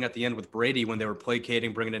were doing at the end with Brady when they were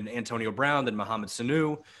placating, bringing in Antonio Brown, then Mohamed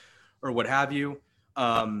Sanu, or what have you.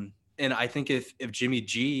 And I think if Jimmy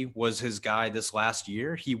G was his guy this last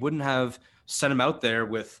year, he wouldn't have sent him out there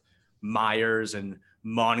with Myers and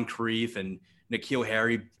Moncrief and N'Keal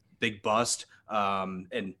Harry, big bust,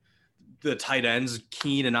 and the tight ends,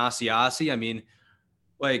 Keene and Asiasi. I mean,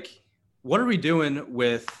 what are we doing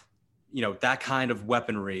with, that kind of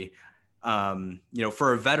weaponry?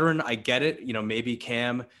 For a veteran, I get it. Maybe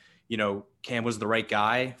Cam was the right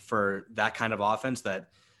guy for that kind of offense that,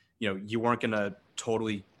 you weren't going to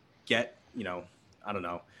totally get, I don't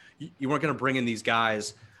know. You weren't going to bring in these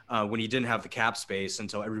guys when you didn't have the cap space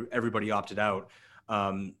until everybody opted out.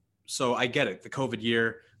 So I get it. The COVID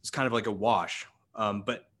year is kind of like a wash.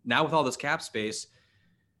 But now with all this cap space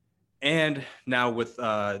and now with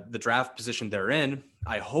the draft position they're in,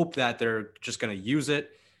 I hope that they're just going to use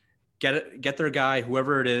it, get their guy,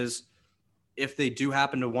 whoever it is. If they do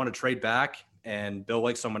happen to want to trade back and Bill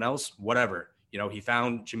likes someone else, whatever. He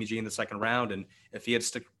found Jimmy G in the second round, and if he had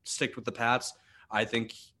sticked with the Pats, I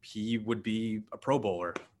think he would be a Pro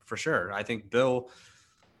Bowler for sure. I think Bill,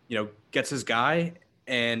 gets his guy,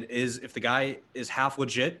 and if the guy is half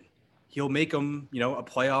legit, he'll make him, a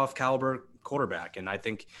playoff caliber quarterback, and I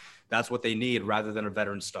think that's what they need rather than a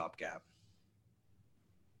veteran stopgap.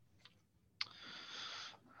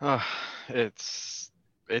 It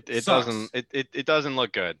Sucks. doesn't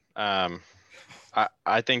look good.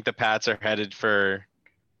 I think the Pats are headed for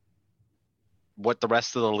what the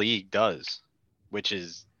rest of the league does, which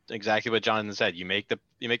is exactly what Jonathan said. You make the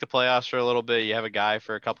playoffs for a little bit, you have a guy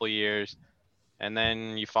for a couple of years, and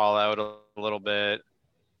then you fall out a little bit.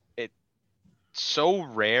 It's so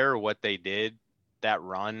rare what they did, that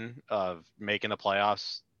run of making the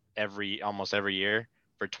playoffs almost every year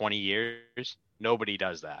for 20 years. Nobody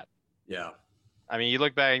does that. Yeah. I mean, you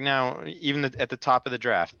look back now, even at the top of the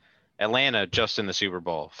draft, Atlanta just in the Super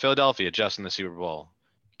Bowl, Philadelphia just in the Super Bowl,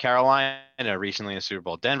 Carolina recently in the Super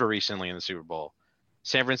Bowl, Denver recently in the Super Bowl,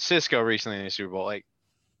 San Francisco recently in the Super Bowl. Like,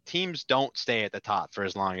 teams don't stay at the top for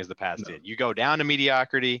as long as the Pats did. You go down to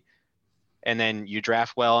mediocrity, and then you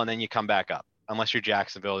draft well, and then you come back up, unless you're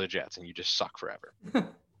Jacksonville or the Jets, and you just suck forever.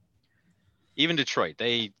 Even Detroit,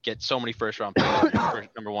 they get so many first-round picks,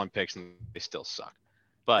 number 1 picks, and they still suck.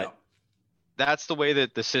 But that's the way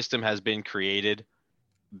that the system has been created.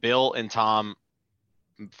 Bill and Tom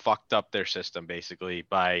fucked up their system basically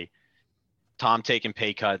by Tom taking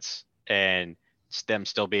pay cuts and them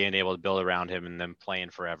still being able to build around him and them playing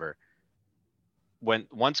forever.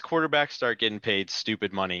 Once quarterbacks start getting paid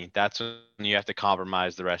stupid money, that's when you have to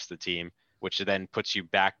compromise the rest of the team, which then puts you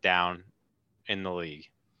back down in the league.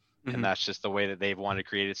 Mm-hmm. And that's just the way that they've wanted to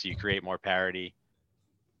create it, so you create more parity.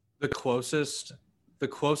 The closest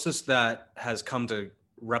that has come to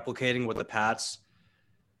replicating what the Pats,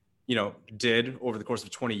 did over the course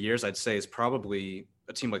of 20 years, I'd say is probably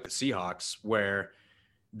a team like the Seahawks, where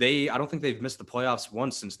I don't think they've missed the playoffs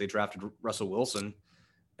once since they drafted Russell Wilson.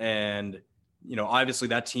 And, obviously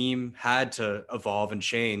that team had to evolve and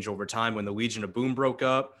change over time when the Legion of Boom broke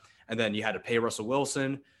up, and then you had to pay Russell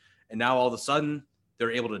Wilson. And now all of a sudden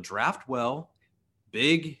they're able to draft well.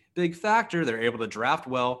 Big factor. They're able to draft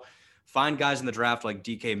well, find guys in the draft like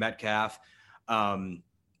DK Metcalf.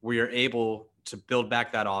 We are able to build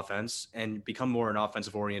back that offense and become more an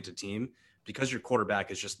offensive oriented team because your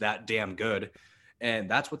quarterback is just that damn good. And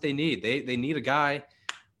that's what they need. They need a guy,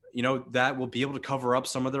 that will be able to cover up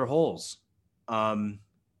some of their holes. And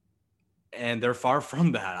they're far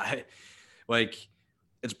from that.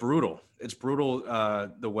 It's brutal. It's brutal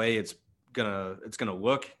the way it's gonna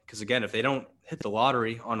look. Because again, if they don't hit the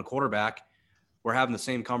lottery on a quarterback, we're having the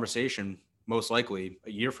same conversation most likely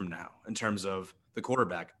a year from now in terms of the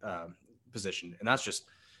quarterback position. And that's just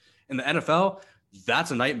in the NFL.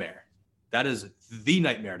 That's a nightmare. That is the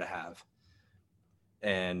nightmare to have.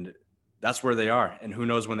 And that's where they are. And who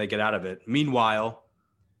knows when they get out of it. Meanwhile,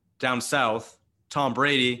 down south, Tom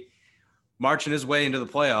Brady marching his way into the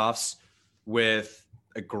playoffs with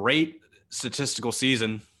a great statistical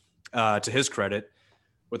season, to his credit,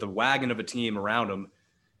 with a wagon of a team around him.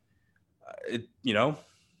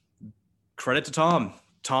 Credit to Tom.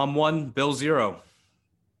 Tom 1, Bill 0.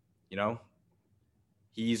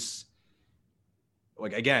 He's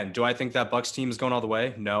again, do I think that Bucs team is going all the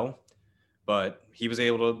way? No. But he was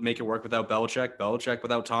able to make it work without Belichick. Belichick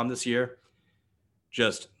without Tom this year,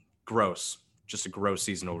 just gross. Just a gross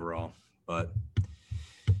season overall. But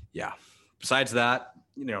yeah, besides that,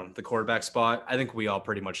 the quarterback spot, I think we all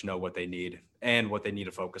pretty much know what they need and what they need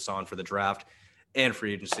to focus on for the draft and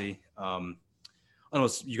free agency.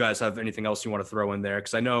 Unless you guys have anything else you want to throw in there,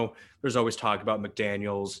 because I know there's always talk about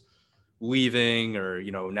McDaniels leaving, or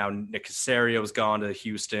now Nick Caserio's gone to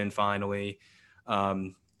Houston finally.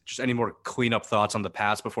 Just any more cleanup thoughts on the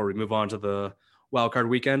past before we move on to the wild card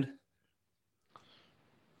weekend?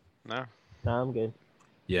 No, I'm good.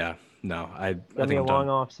 Yeah, no, I Gonna think be a I'm long done.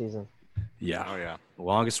 off season. Yeah. Oh yeah. The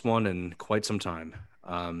longest one in quite some time.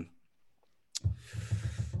 But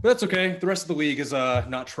that's okay. The rest of the league is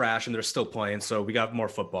not trash, and they're still playing, so we got more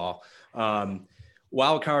football.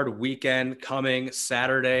 Wild card weekend coming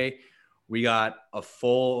Saturday. We got a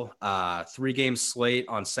full 3-game slate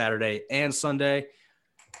on Saturday and Sunday.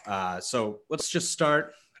 So let's just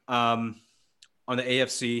start on the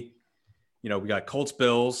AFC. We got Colts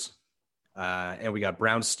Bills, and we got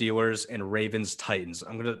Browns Steelers and Ravens Titans.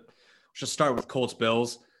 I'm gonna just start with Colts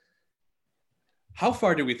Bills. How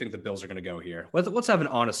far do we think the Bills are going to go here? Let's have an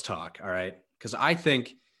honest talk, all right? Because I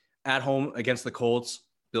think at home against the Colts,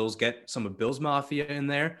 Bills get some of Bills Mafia in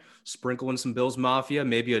there, sprinkle in some Bills Mafia,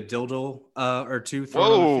 maybe a dildo or two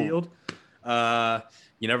thrown on the field.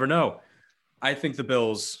 You never know. I think the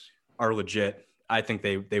Bills are legit. I think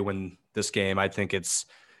they win this game. I think it's,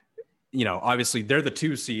 obviously they're the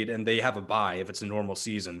 2 seed and they have a bye if it's a normal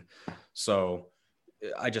season. So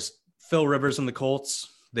Phil Rivers and the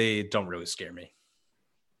Colts, they don't really scare me.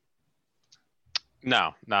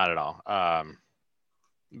 No, not at all.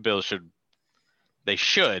 Bills should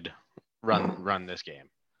run this game.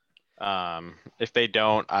 If they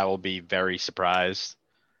don't, I will be very surprised.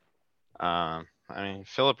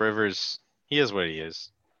 Philip Rivers, he is what he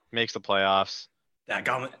is. Makes the playoffs. That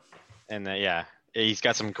comment. And he's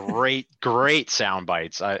got some great sound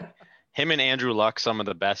bites. Him and Andrew Luck, some of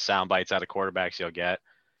the best sound bites out of quarterbacks you'll get.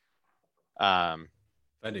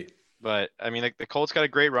 Indeed. But the Colts got a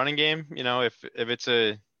great running game. If it's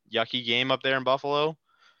a yucky game up there in Buffalo,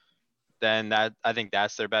 then I think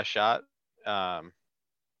that's their best shot.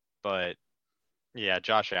 But yeah,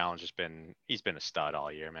 Josh Allen's he's been a stud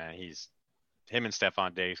all year, man. Him and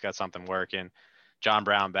Stephon Diggs got something working. John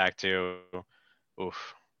Brown back too.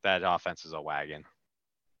 Oof, that offense is a wagon.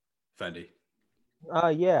 Fendi.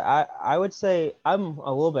 Yeah, I would say I'm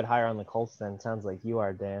a little bit higher on the Colts than it sounds like you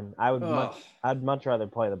are, Dan. I'd much rather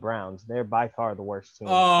play the Browns. They're by far the worst team.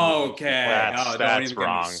 Okay. That's don't even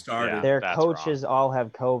wrong. get me started. Yeah. Their that's coaches all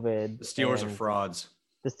have COVID. The Steelers are and frauds.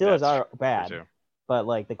 The Steelers That's are true, bad, too. but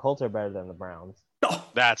the Colts are better than the Browns.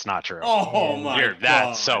 That's not true. Oh my God.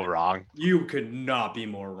 That's so wrong. You could not be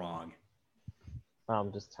more wrong.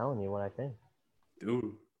 I'm just telling you what I think.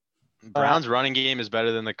 Dude. Browns running game is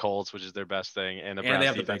better than the Colts, which is their best thing, and the And Browns they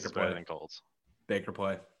have the defense Baker is better play. than Colts. Baker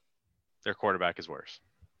play. Their quarterback is worse.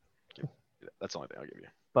 That's the only thing I'll give you.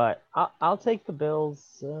 But I'll take the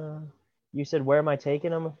Bills. You said where am I taking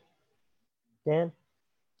them, Dan?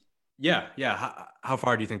 Yeah. How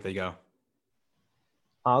far do you think they go?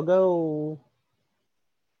 I'll go.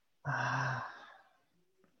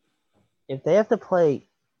 If they have to play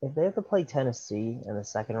if they have to play Tennessee in the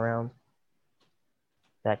second round,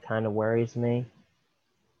 that kind of worries me.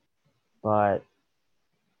 But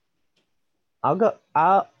I'll go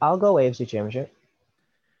AFC Championship.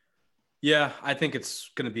 Yeah, I think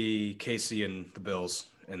it's going to be KC and the Bills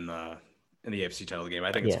in the AFC title game.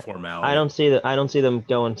 I think it's a formality. I don't see them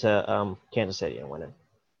going to Kansas City and winning.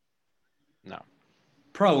 No.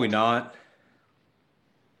 Probably not.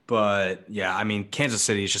 But yeah, I mean, Kansas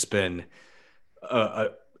City has just been an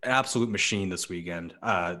absolute machine this season,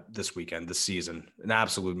 an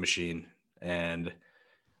absolute machine. And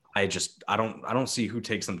I don't see who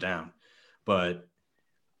takes them down. But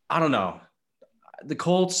I don't know. The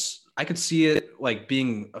Colts, I could see it like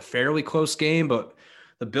being a fairly close game, but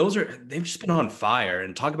the Bills they've just been on fire,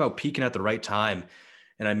 and talk about peaking at the right time.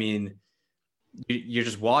 And I mean, you're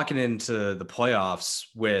just walking into the playoffs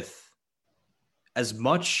with as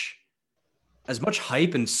much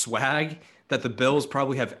hype and swag that the Bills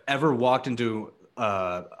probably have ever walked into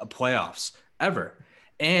a playoffs ever.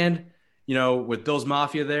 And, with Bills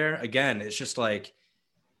Mafia there, again, it's just like,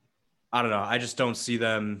 I don't know. I just don't see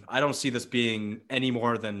them. I don't see this being any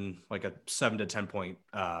more than like a 7 to 10 point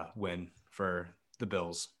win for the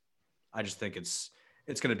Bills. I just think it's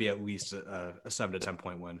going to be at least a 7 to 10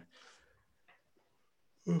 point win.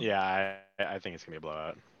 Yeah, I think it's going to be a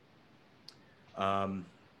blowout.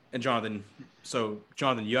 And Jonathan,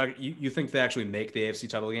 you think they actually make the AFC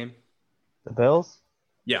title game? The Bills?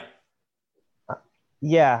 Yeah.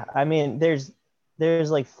 Yeah, I mean, there's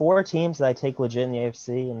like 4 teams that I take legit in the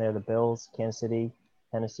AFC, and they're the Bills, Kansas City,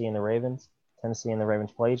 Tennessee, and the Ravens. Tennessee and the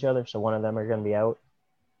Ravens play each other, so one of them are going to be out,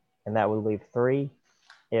 and that would leave 3.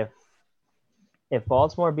 If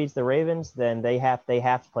Baltimore beats the Ravens, then they have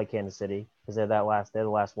to play Kansas City because they're the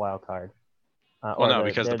last wild card.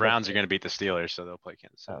 Because the Browns are going to beat the Steelers, so they'll play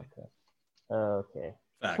Kansas City. Okay.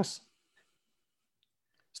 Facts.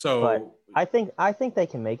 So, but I think they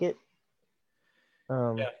can make it.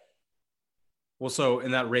 Yeah. Well, so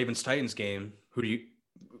in that Ravens Titans game, who do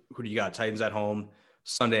you got? Titans at home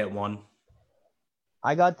Sunday at 1.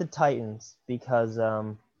 I got the Titans because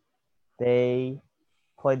they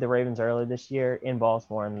played the Ravens earlier this year in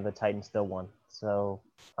Baltimore, and the Titans still won. So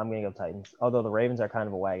I'm gonna go Titans. Although the Ravens are kind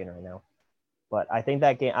of a wagon right now, but I think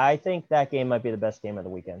that game might be the best game of the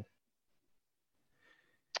weekend.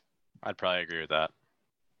 I'd probably agree with that.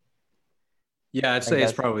 Yeah, I'd say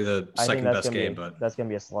it's probably the second best game, but that's gonna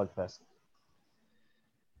be a slugfest.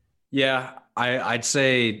 Yeah, I'd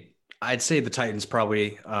say the Titans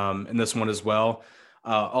probably in this one as well.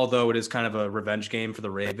 Although it is kind of a revenge game for the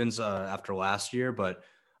Ravens after last year, but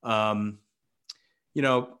I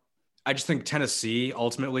just think Tennessee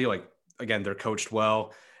ultimately, like, again, they're coached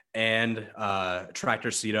well, and Tractor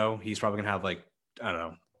Cito, he's probably gonna have like, I don't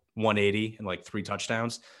know, 180 and like 3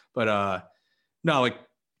 touchdowns. But no, like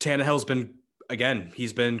Tannehill's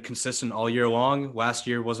he's been consistent all year long. Last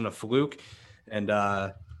year wasn't a fluke, and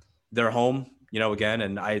they're home, again.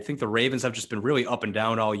 And I think the Ravens have just been really up and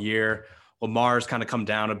down all year. Lamar's kind of come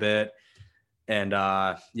down a bit. And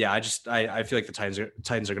I feel like the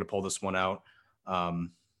Titans are going to pull this one out.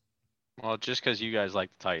 Well, just because you guys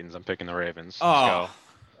like the Titans, I'm picking the Ravens. Let's go.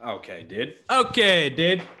 Okay,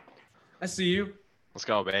 dude. I see you. Let's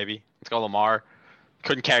go, baby. Let's go, Lamar.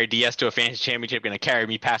 Couldn't carry DS to a fantasy championship. Going to carry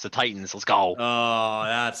me past the Titans. Let's go. Oh,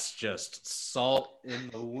 that's just salt in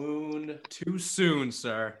the wound. Too soon,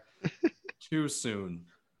 sir. Too soon.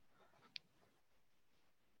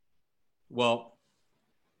 Well,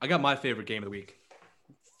 I got my favorite game of the week.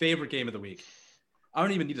 I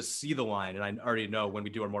don't even need to see the line, and I already know when we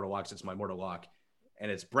do our Mortal Locks, it's my Mortal Lock. And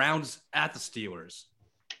it's Browns at the Steelers.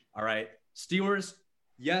 All right. Steelers,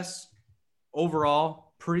 yes,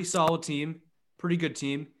 overall, pretty solid team, pretty good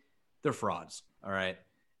team. They're frauds. All right.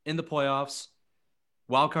 In the playoffs,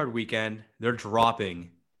 wildcard weekend, they're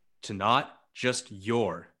dropping to not just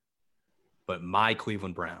but my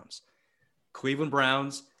Cleveland Browns. Cleveland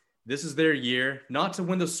Browns, this is their year, not to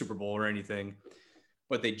win the Super Bowl or anything,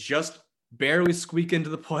 but they just barely squeak into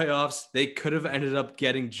the playoffs. They could have ended up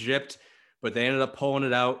getting gypped, but they ended up pulling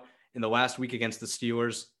it out in the last week against the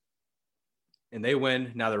Steelers. And they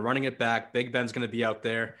win. Now they're running it back. Big Ben's going to be out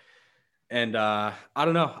there. And I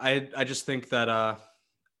don't know. I just think that I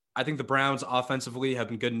think the Browns offensively have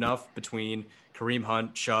been good enough between Kareem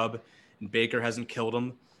Hunt, Chubb, and Baker hasn't killed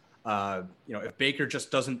them. If Baker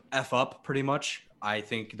just doesn't F up pretty much, I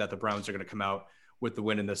think that the Browns are going to come out with the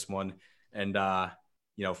win in this one. And, it's going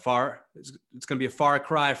to be a far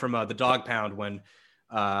cry from the dog pound when,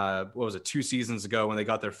 2 seasons ago when they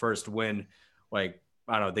got their first win, like,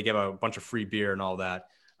 I don't know, they gave a bunch of free beer and all that.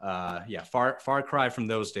 Far cry from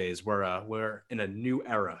those days. We're in a new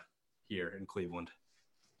era here in Cleveland.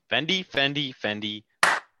 Fendi.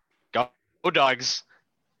 Go Dogs.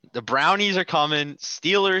 The Brownies are coming.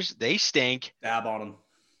 Steelers, they stink. Dab on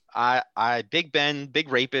him. Big Ben, big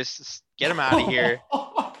rapists. Get him out of here.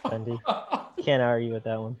 Fendi. Can't argue with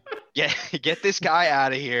that one. Get this guy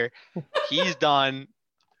out of here. He's done.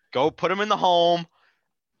 Go put him in the home.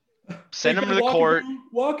 Send him to the court.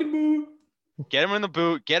 Walk and move. Get him in the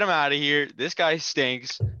boot. Get him out of here. This guy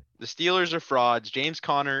stinks. The Steelers are frauds. James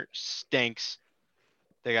Conner stinks.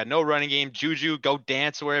 They got no running game. Juju, go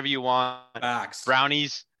dance wherever you want. Facts.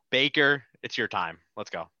 Brownies, Baker, it's your time.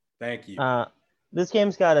 Let's go. Thank you. This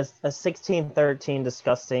game's got a 16-13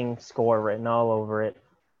 disgusting score written all over it.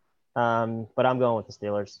 But I'm going with the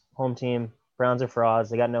Steelers. Home team. Browns are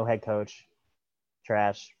frauds. They got no head coach.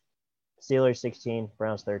 Trash. Steelers 16,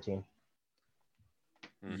 Browns 13.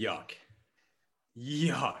 Yuck.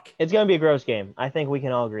 It's going to be a gross game. I think we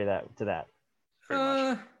can all agree to that. Pretty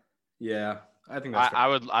much. Yeah, I think that's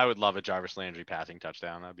I would love a Jarvis Landry passing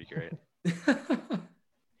touchdown. That'd be great.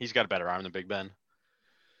 He's got a better arm than Big Ben.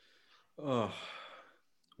 Oh,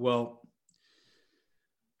 well,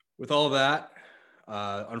 with all that,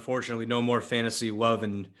 unfortunately, no more fantasy love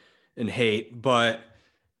and hate. But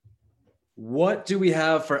what do we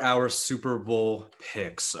have for our Super Bowl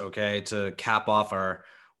picks? Okay, to cap off our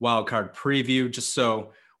wild card preview, just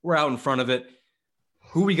so we're out in front of it.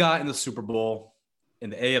 Who we got in the Super Bowl, in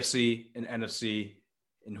the AFC and NFC,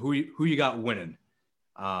 and who you got winning?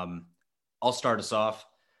 I'll start us off.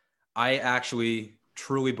 I actually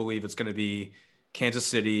truly believe it's going to be Kansas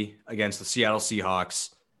City against the Seattle Seahawks,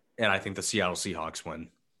 and I think the Seattle Seahawks win.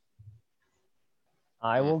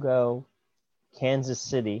 I will go Kansas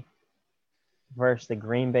City versus the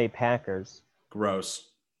Green Bay Packers, Gross.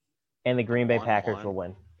 and the Green Bay 1-1. Packers will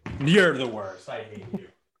win. You're the worst. I hate you.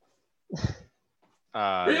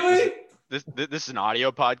 Really? This is an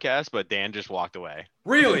audio podcast, but Dan just walked away.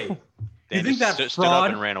 Really? Dan You think just that stood up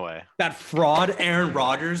fraud? and ran away. That fraud Aaron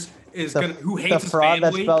Rodgers is gonna who hates his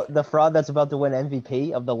family? The fraud that's about to win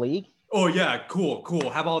MVP of the league. Oh yeah, cool.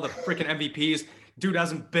 Have all the freaking MVPs. Dude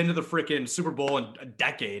hasn't been to the freaking Super Bowl in a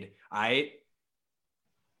decade. All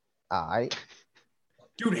right.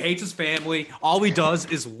 Dude hates his family. All he does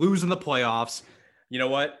is lose in the playoffs. You know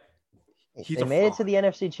what? They made it to the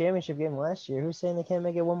NFC Championship game last year. Who's saying they can't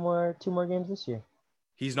make it two more games this year?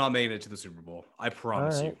 He's not making it to the Super Bowl. I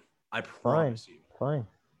promise All you. right. I promise you. Fine.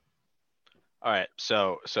 All right,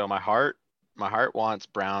 so my heart wants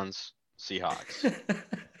Browns Seahawks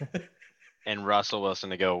and Russell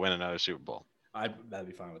Wilson to go win another Super Bowl. That'd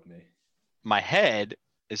be fine with me. My head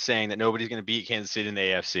is saying that nobody's going to beat Kansas City in the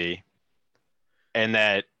AFC, and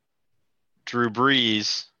that Drew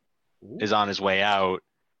Brees is on his way out,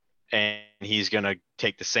 and he's going to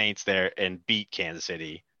take the Saints there and beat Kansas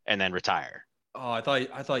City and then retire. Oh, I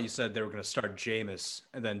thought you said they were going to start Jameis,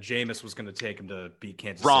 and then Jameis was going to take him to beat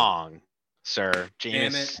Kansas Wrong, sir.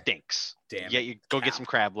 Damn Jameis it. stinks. Damn You go get some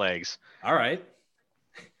crab legs. City. All right.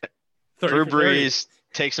 Drew 30 for 30. Brees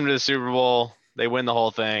takes him to the Super Bowl. They win the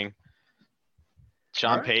whole thing.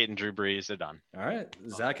 Sean All right. Payton, Drew Brees, they're done. All right.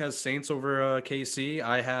 Zach has Saints over KC.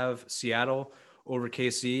 I have Seattle over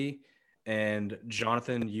KC. And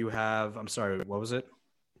Jonathan, you have, I'm sorry, what was it?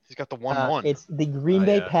 He's got the 1-1. It's the Green Oh,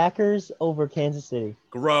 Bay yeah. Packers over Kansas City.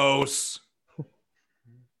 Gross.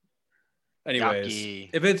 Anyways, Yucky.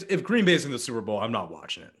 if Green Bay's in the Super Bowl, I'm not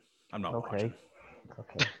watching it. I'm not watching.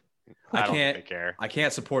 Okay. I don't can't- think they care. I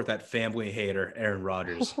can't support that family hater, Aaron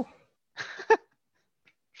Rodgers.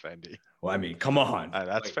 Fendi. Well, I mean, come on.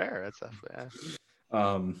 That's Like, fair.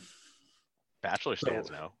 Yeah. Bachelor So-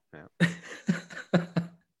 stands no.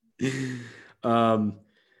 Yeah.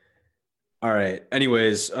 All right.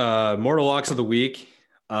 Anyways, Mortal Locks of the Week.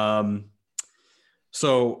 So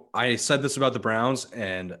I said this about the Browns,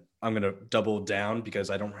 and I'm going to double down because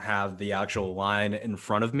I don't have the actual line in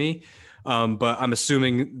front of me. But I'm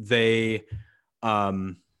assuming they're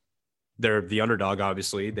the underdog,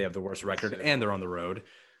 obviously. They have the worst record, and they're on the road.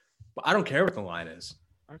 But I don't care what the line is.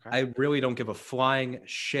 Okay. I really don't give a flying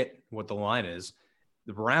shit what the line is.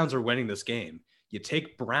 The Browns are winning this game. You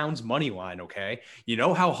take Browns money line, okay? You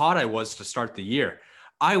know how hot I was to start the year.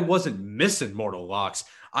 I wasn't missing Mortal Locks.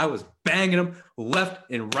 I was banging them left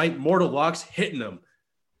and right. Mortal Locks hitting them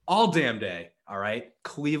all damn day. All right.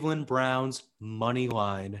 Cleveland Browns money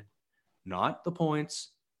line, not the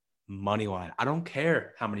points, money line. I don't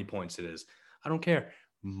care how many points it is. I don't care.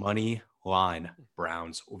 Money line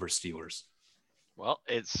Browns over Steelers. Well,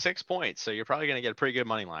 it's 6 points, so you're probably going to get a pretty good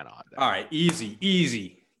money line odd. All right, easy.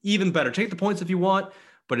 Even better. Take the points if you want,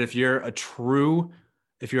 but if you're a true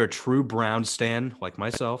Browns stan like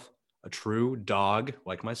myself, a true dog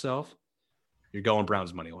like myself, you're going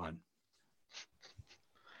Browns money line.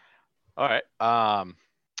 All right. I'm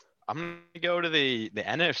gonna go to the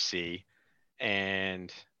NFC,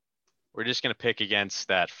 and we're just gonna pick against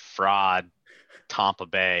that fraud Tampa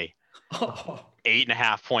Bay.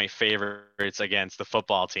 8.5-point favorites against the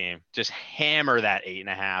football team. Just hammer that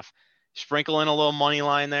 8.5. Sprinkle in a little money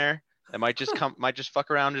line there. That might just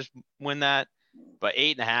fuck around, just win that. But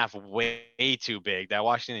 8.5, way too big. That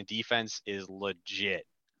Washington defense is legit.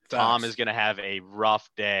 Tom is gonna have a rough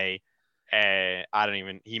day.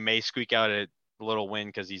 He may squeak out a little win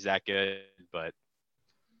because he's that good, but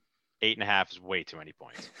 8.5 is way too many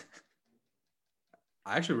points.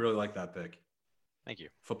 I actually really like that pick. Thank you.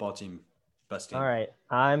 Football team, best team. All right,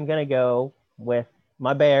 I'm gonna go with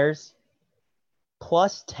my Bears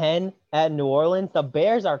plus 10 at New Orleans. The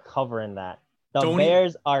Bears are covering that.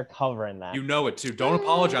 Bears are covering that. You know it too. Don't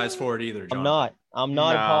apologize for it either, John. I'm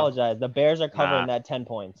not apologizing. The Bears are covering that 10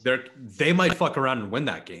 points. They might fuck around and win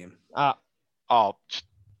that game.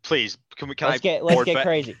 Please, let's get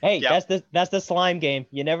crazy. Hey, yep. that's the slime game.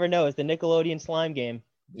 You never know. It's the Nickelodeon slime game.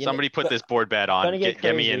 Somebody put this board bet on.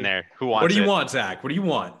 Get me in there. Who wants it? What do you want, Zach? What do you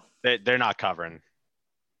want? They're not covering.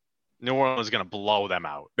 New Orleans is going to blow them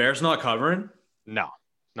out. Bears not covering? No,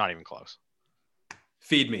 not even close.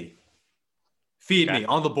 Feed me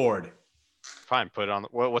on the board. Fine, put it on.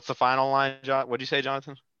 What's the final line, John? What'd you say,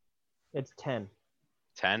 Jonathan? It's 10.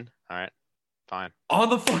 10? All right, fine. On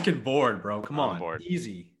the fucking board, bro. Come on. Board.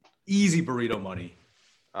 Easy burrito money.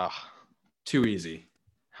 Ugh. Too easy.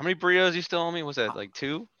 How many burritos you still owe me? Was that like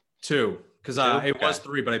 2? 2. Because it was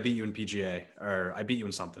 3, but I beat you in PGA. Or I beat you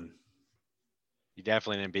in something. You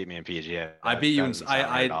definitely didn't beat me in PGA. I beat you in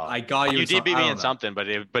I got you. You did beat me in something, but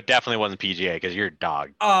definitely wasn't PGA because you're a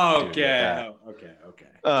dog. Okay.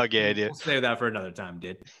 Okay, dude. We'll save that for another time,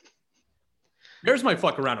 dude. Bears might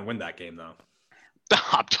fuck around and win that game though.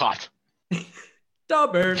 Top. The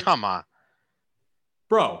Bears. Come on.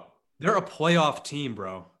 Bro, they're a playoff team,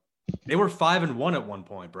 bro. They were 5-1 at one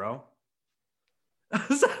point, bro.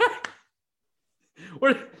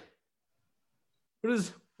 What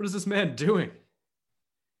is this man doing?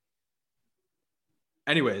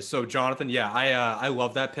 Anyways, so Jonathan, yeah, I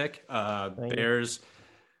love that pick. Bears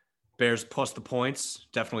plus the points.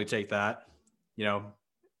 Definitely take that. And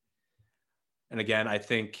again, I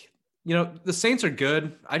think, the Saints are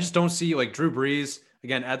good. I just don't see like Drew Brees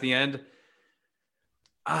again at the end.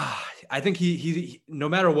 I think he no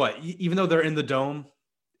matter what, even though they're in the dome,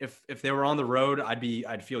 if they were on the road,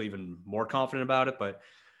 I'd feel even more confident about it. But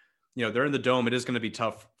they're in the dome. It is going to be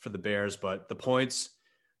tough for the Bears, but the points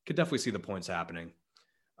could definitely see the points happening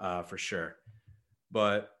for sure.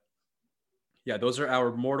 But yeah, those are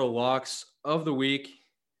our mortal locks of the week,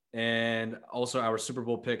 and also our Super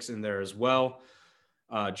Bowl picks in there as well.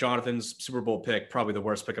 Jonathan's Super Bowl pick, probably the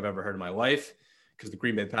worst pick I've ever heard in my life, because the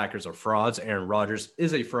Green Bay Packers are frauds. Aaron Rodgers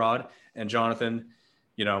is a fraud. And Jonathan,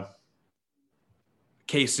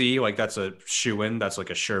 KC, like that's a shoe-in. That's like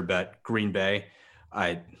a sure bet. Green Bay,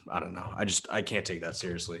 I don't know. I can't take that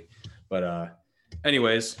seriously. But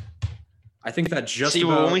anyways, I think that just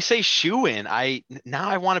when we say shoe-in, I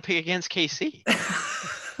want to pick against KC.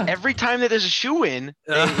 Every time that there's a shoe-in,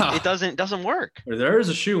 it doesn't work. There is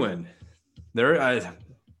a shoe-in. I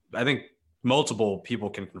think multiple people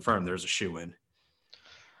can confirm there's a shoe-in.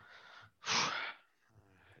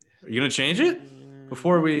 Are you gonna change it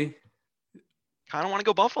before we? Kind of want to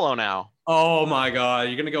go Buffalo now. Oh my God,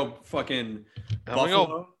 you're gonna go fucking Buffalo?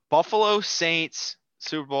 Go Buffalo Saints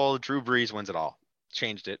Super Bowl. Drew Brees wins it all.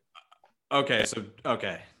 Changed it. Okay,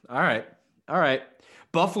 all right.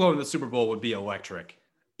 Buffalo in the Super Bowl would be electric.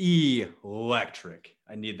 Electric.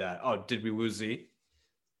 I need that. Oh, did we lose Z?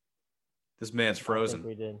 This man's frozen. I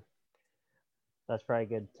think we did. That's probably a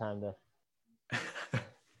good time to.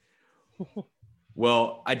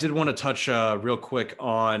 Well, I did want to touch real quick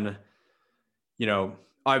on,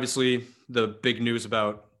 obviously the big news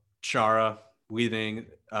about Chara leaving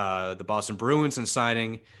the Boston Bruins and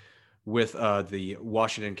signing with the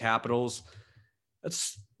Washington Capitals.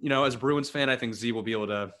 That's, as a Bruins fan, I think Z will be able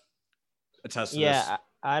to attest to this. Yeah,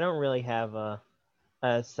 I don't really have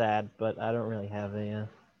sad, but I don't really have a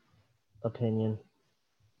opinion.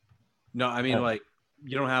 No, I mean,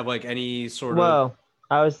 you don't have any sort of. Well,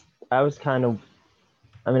 I was kind of.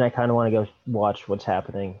 I kind of want to go watch what's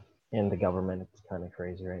happening in the government. It's kind of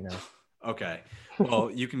crazy right now. Okay.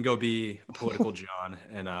 Well, you can go be a political John,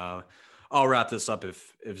 and I'll wrap this up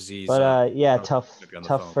if Z's. But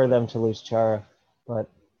tough for them to lose Chara,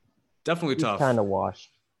 but definitely tough. Kind of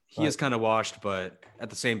washed. He is kind of washed, but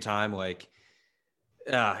at the same time, it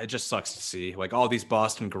just sucks to see all these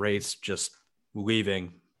Boston greats just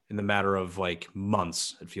leaving in the matter of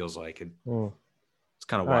months. It feels like it's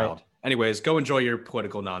kind of wild. Right. Anyways, go enjoy your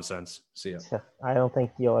political nonsense. See ya. I don't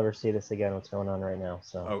think you'll ever see this again. What's going on right now?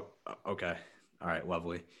 So Okay. All right.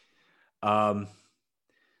 Lovely. So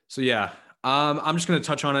yeah, I'm just gonna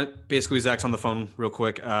touch on it. Basically, Zach's on the phone real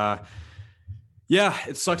quick. Yeah,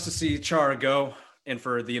 it sucks to see Chara go, and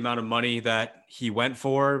for the amount of money that he went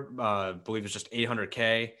for, I believe it's just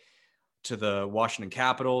 $800K to the Washington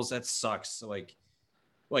Capitals. That sucks. Like,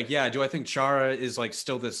 yeah, do I think Chara is like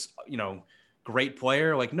still this, great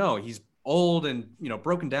player? Like, no, he's old and,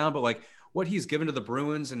 broken down, but like what he's given to the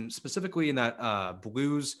Bruins and specifically in that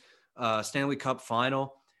Blues Stanley Cup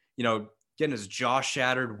final, getting his jaw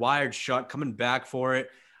shattered, wired shut, coming back for it.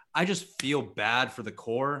 I just feel bad for the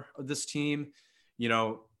core of this team,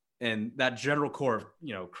 and that general core of,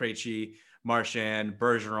 Krejci, Marchand,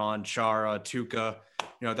 Bergeron, Chara, Tuca,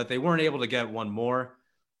 that they weren't able to get one more.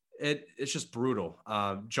 It's just brutal.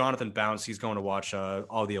 Jonathan Bounce, he's going to watch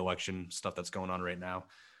all the election stuff that's going on right now.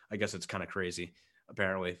 I guess it's kind of crazy,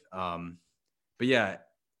 apparently. But yeah,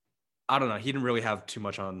 I don't know. He didn't really have too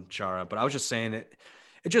much on Chara, but I was just saying it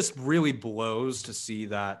just really blows to see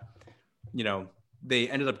that, they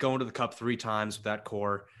ended up going to the Cup 3 times with that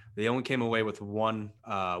core. They only came away with one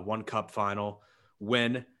Cup final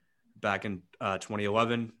win back in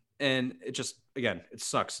 2011. And it just, again, it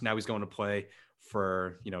sucks. Now he's going to play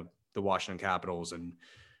for, the Washington Capitals and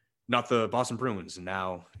not the Boston Bruins. And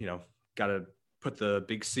now, got to put the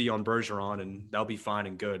big C on Bergeron and that'll be fine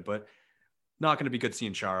and good, but not going to be good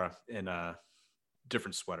seeing Chara in a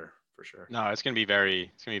different sweater for sure. No, it's going to be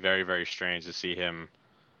very, very strange to see him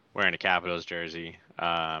wearing a Capitals jersey.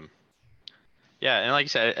 Yeah. And like you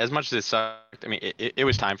said, as much as it sucked, I mean, it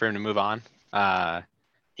was time for him to move on.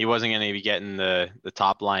 He wasn't going to be getting the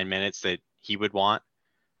top line minutes that he would want.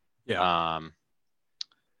 Yeah.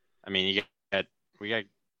 I mean, we got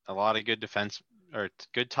a lot of good defense or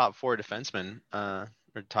good top 4 defensemen, or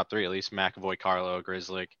top 3 at least. McAvoy, Carlo,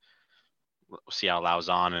 Grzelcyk. We'll see how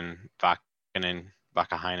Lauzon and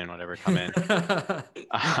Vakainen, whatever, come in.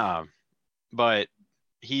 But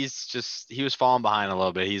he was falling behind a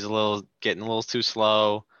little bit. He's getting a little too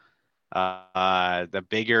slow. The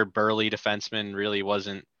bigger burly defenseman really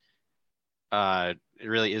wasn't. It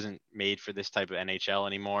really isn't made for this type of NHL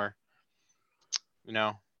anymore.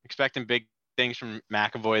 Expecting big things from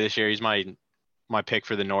McAvoy this year. He's my pick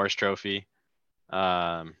for the Norris Trophy.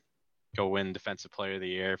 Go win Defensive Player of the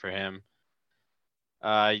Year for him.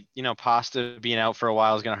 Pasta being out for a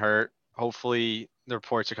while is going to hurt. Hopefully the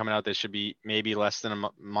reports are coming out that should be maybe less than a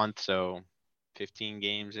month, so 15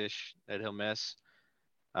 games-ish that he'll miss.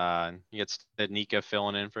 You get Nika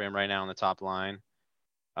filling in for him right now on the top line.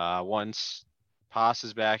 Once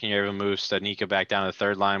Pasta's back and you're able to move Studnicka back down to the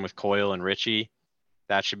third line with Coyle and Ritchie,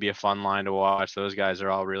 that should be a fun line to watch. Those guys are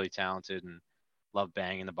all really talented and love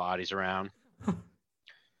banging the bodies around.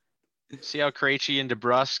 See how Krejci and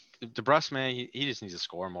DeBrusk, man, he just needs to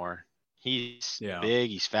score more. He's big,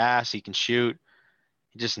 he's fast, he can shoot.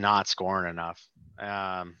 He's just not scoring enough.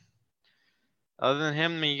 Other than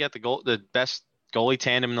him, I mean, you got the best goalie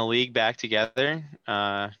tandem in the league back together.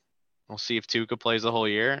 We'll see if Tuukka plays the whole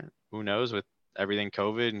year. Who knows with everything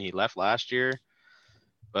COVID, and he left last year.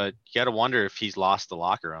 But you got to wonder if he's lost the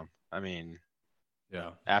locker room. I mean,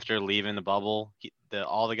 after leaving the bubble,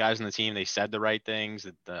 all the guys on the team, they said the right things.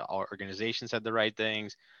 The organization said the right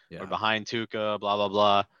things. We're behind Tuukka, blah, blah,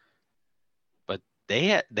 blah. But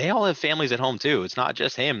they all have families at home too. It's not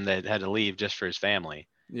just him that had to leave just for his family.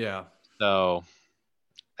 Yeah. So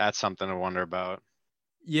that's something to wonder about.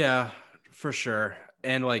 Yeah, for sure.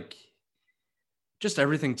 And like just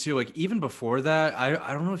everything too. Like even before that,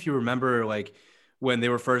 I don't know if you remember like when they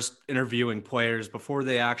were first interviewing players before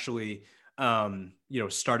they actually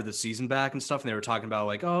started the season back and stuff. And they were talking about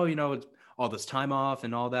like, oh, it's all this time off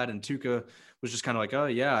and all that. And Tuukka was just kind of like, oh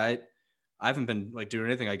yeah, I haven't been like doing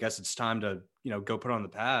anything. I guess it's time to, go put on the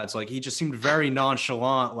pads. Like he just seemed very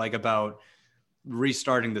nonchalant, like about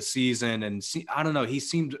restarting the season. And I don't know. He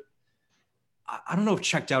seemed, I don't know if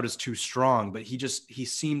checked out is too strong, but he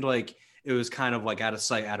seemed like it was kind of like out of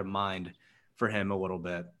sight, out of mind for him a little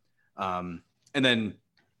bit. And then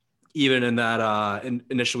even in that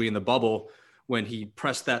initially in the bubble, when he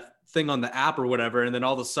pressed that thing on the app or whatever, and then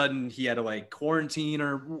all of a sudden he had to like quarantine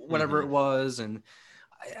or whatever it was. And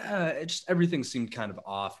it just, everything seemed kind of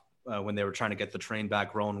off when they were trying to get the train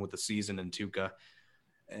back rolling with the season and Tuukka.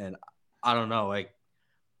 And I don't know, like,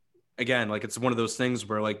 again, like it's one of those things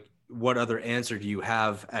where like, what other answer do you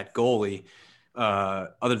have at goalie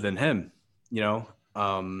other than him, Yeah.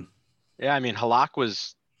 I mean, Halak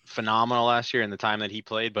was phenomenal last year in the time that he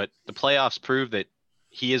played, but the playoffs proved that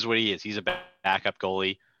he is what he is. He's a backup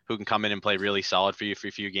goalie who can come in and play really solid for you for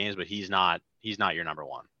a few games, but he's not your number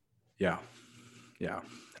one. Yeah. Yeah.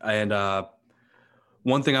 And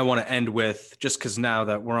one thing I want to end with, just because now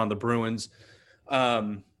that we're on the Bruins,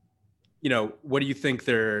 what do you think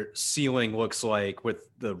their ceiling looks like with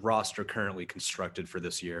the roster currently constructed for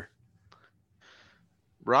this year?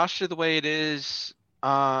 Roster the way it is,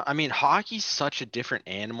 I mean, hockey's such a different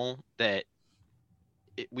animal that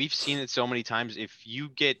we've seen it so many times. If you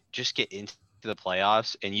just get into the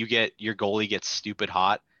playoffs and your goalie gets stupid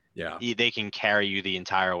hot, Yeah. they can carry you the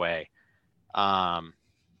entire way. I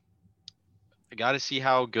got to see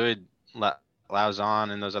how good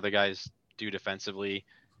Lauzon and those other guys do defensively,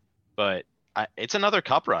 but it's another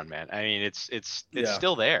cup run, man. I mean, it's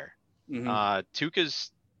still there. Mhm.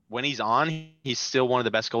 Tuukka's, when he's on, he's still one of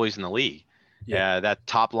the best goalies in the league. Yeah. That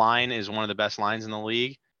top line is one of the best lines in the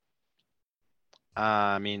league.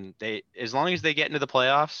 I mean, as long as they get into the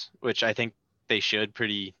playoffs, which I think they should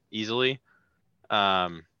pretty easily,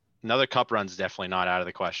 another cup run's definitely not out of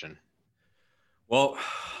the question. Well,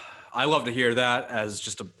 I love to hear that, as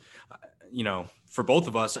just for both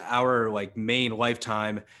of us, our main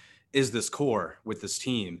lifetime is this core with this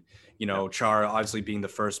team. Chara obviously being the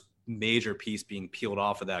first major piece being peeled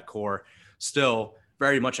off of that core, still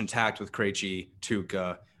very much intact with Krejci,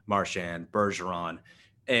 Tuukka, Marchand, Bergeron,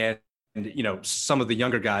 and some of the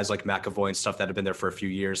younger guys like McAvoy and stuff that have been there for a few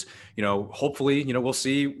years. Hopefully, we'll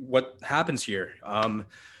see what happens here.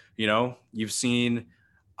 You've seen,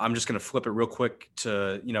 I'm just going to flip it real quick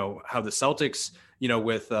to, how the Celtics,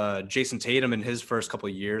 with Jason Tatum in his first couple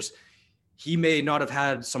of years, he may not have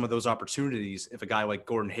had some of those opportunities if a guy like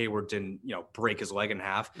Gordon Hayward didn't, break his leg in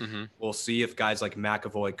half. Mm-hmm. We'll see if guys like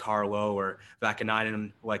McAvoy, Carlo, or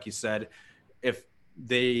Vakanainen, like you said, if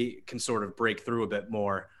they can sort of break through a bit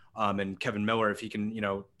more. And Kevin Miller, if he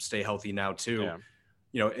can, stay healthy now too.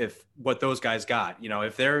 Yeah. If what those guys got,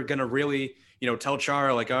 if they're going to really, tell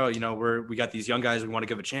Chara we got these young guys we want to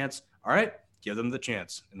give a chance. All right, give them the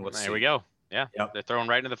chance. And let's see. Here we go. Yeah. Yep. They're throwing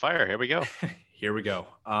right into the fire. Here we go. Here we go.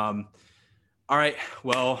 All right.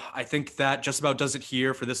 Well, I think that just about does it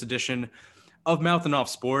here for this edition of Mouth and Off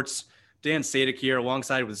Sports. Dan Sadik here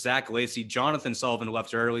alongside with Zach Lacey. Jonathan Sullivan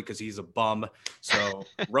left early because he's a bum. So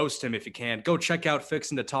roast him if you can. Go check out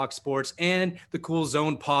Fixing to Talk Sports and the Cool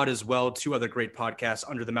Zone Pod as well. 2 other great podcasts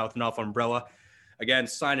under the Mouth and Off umbrella. Again,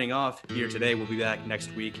 signing off here today. We'll be back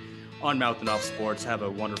next week on Mouth and Off Sports. Have a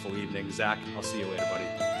wonderful evening. Zach, I'll see you later, buddy.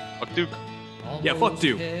 Fuck Duke. Yeah, fuck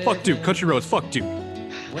Duke. Fuck Duke. Country Roads. Fuck Duke.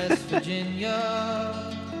 West Virginia,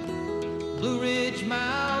 Blue Ridge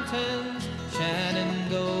Mountains,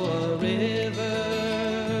 Shenandoah River.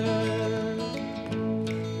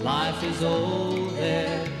 Life is old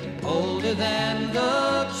there, older than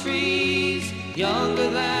the trees, younger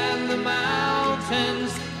than the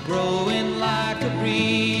mountains, growing like a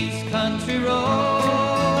breeze. Country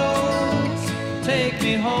roads, take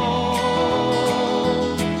me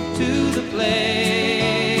home to the place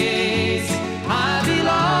I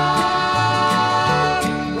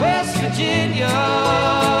belong, West Virginia,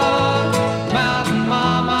 Mountain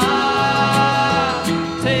Mama,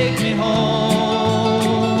 take me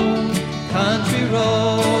home, country roads.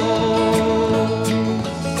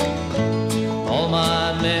 All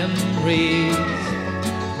my memories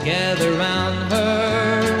gather round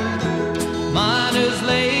her, miner's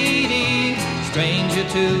lady, stranger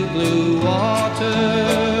to blue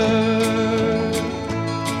water.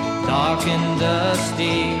 Dark and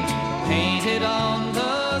dusty, painted on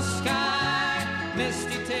the sky,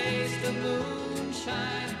 misty taste of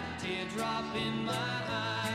moonshine, teardrop in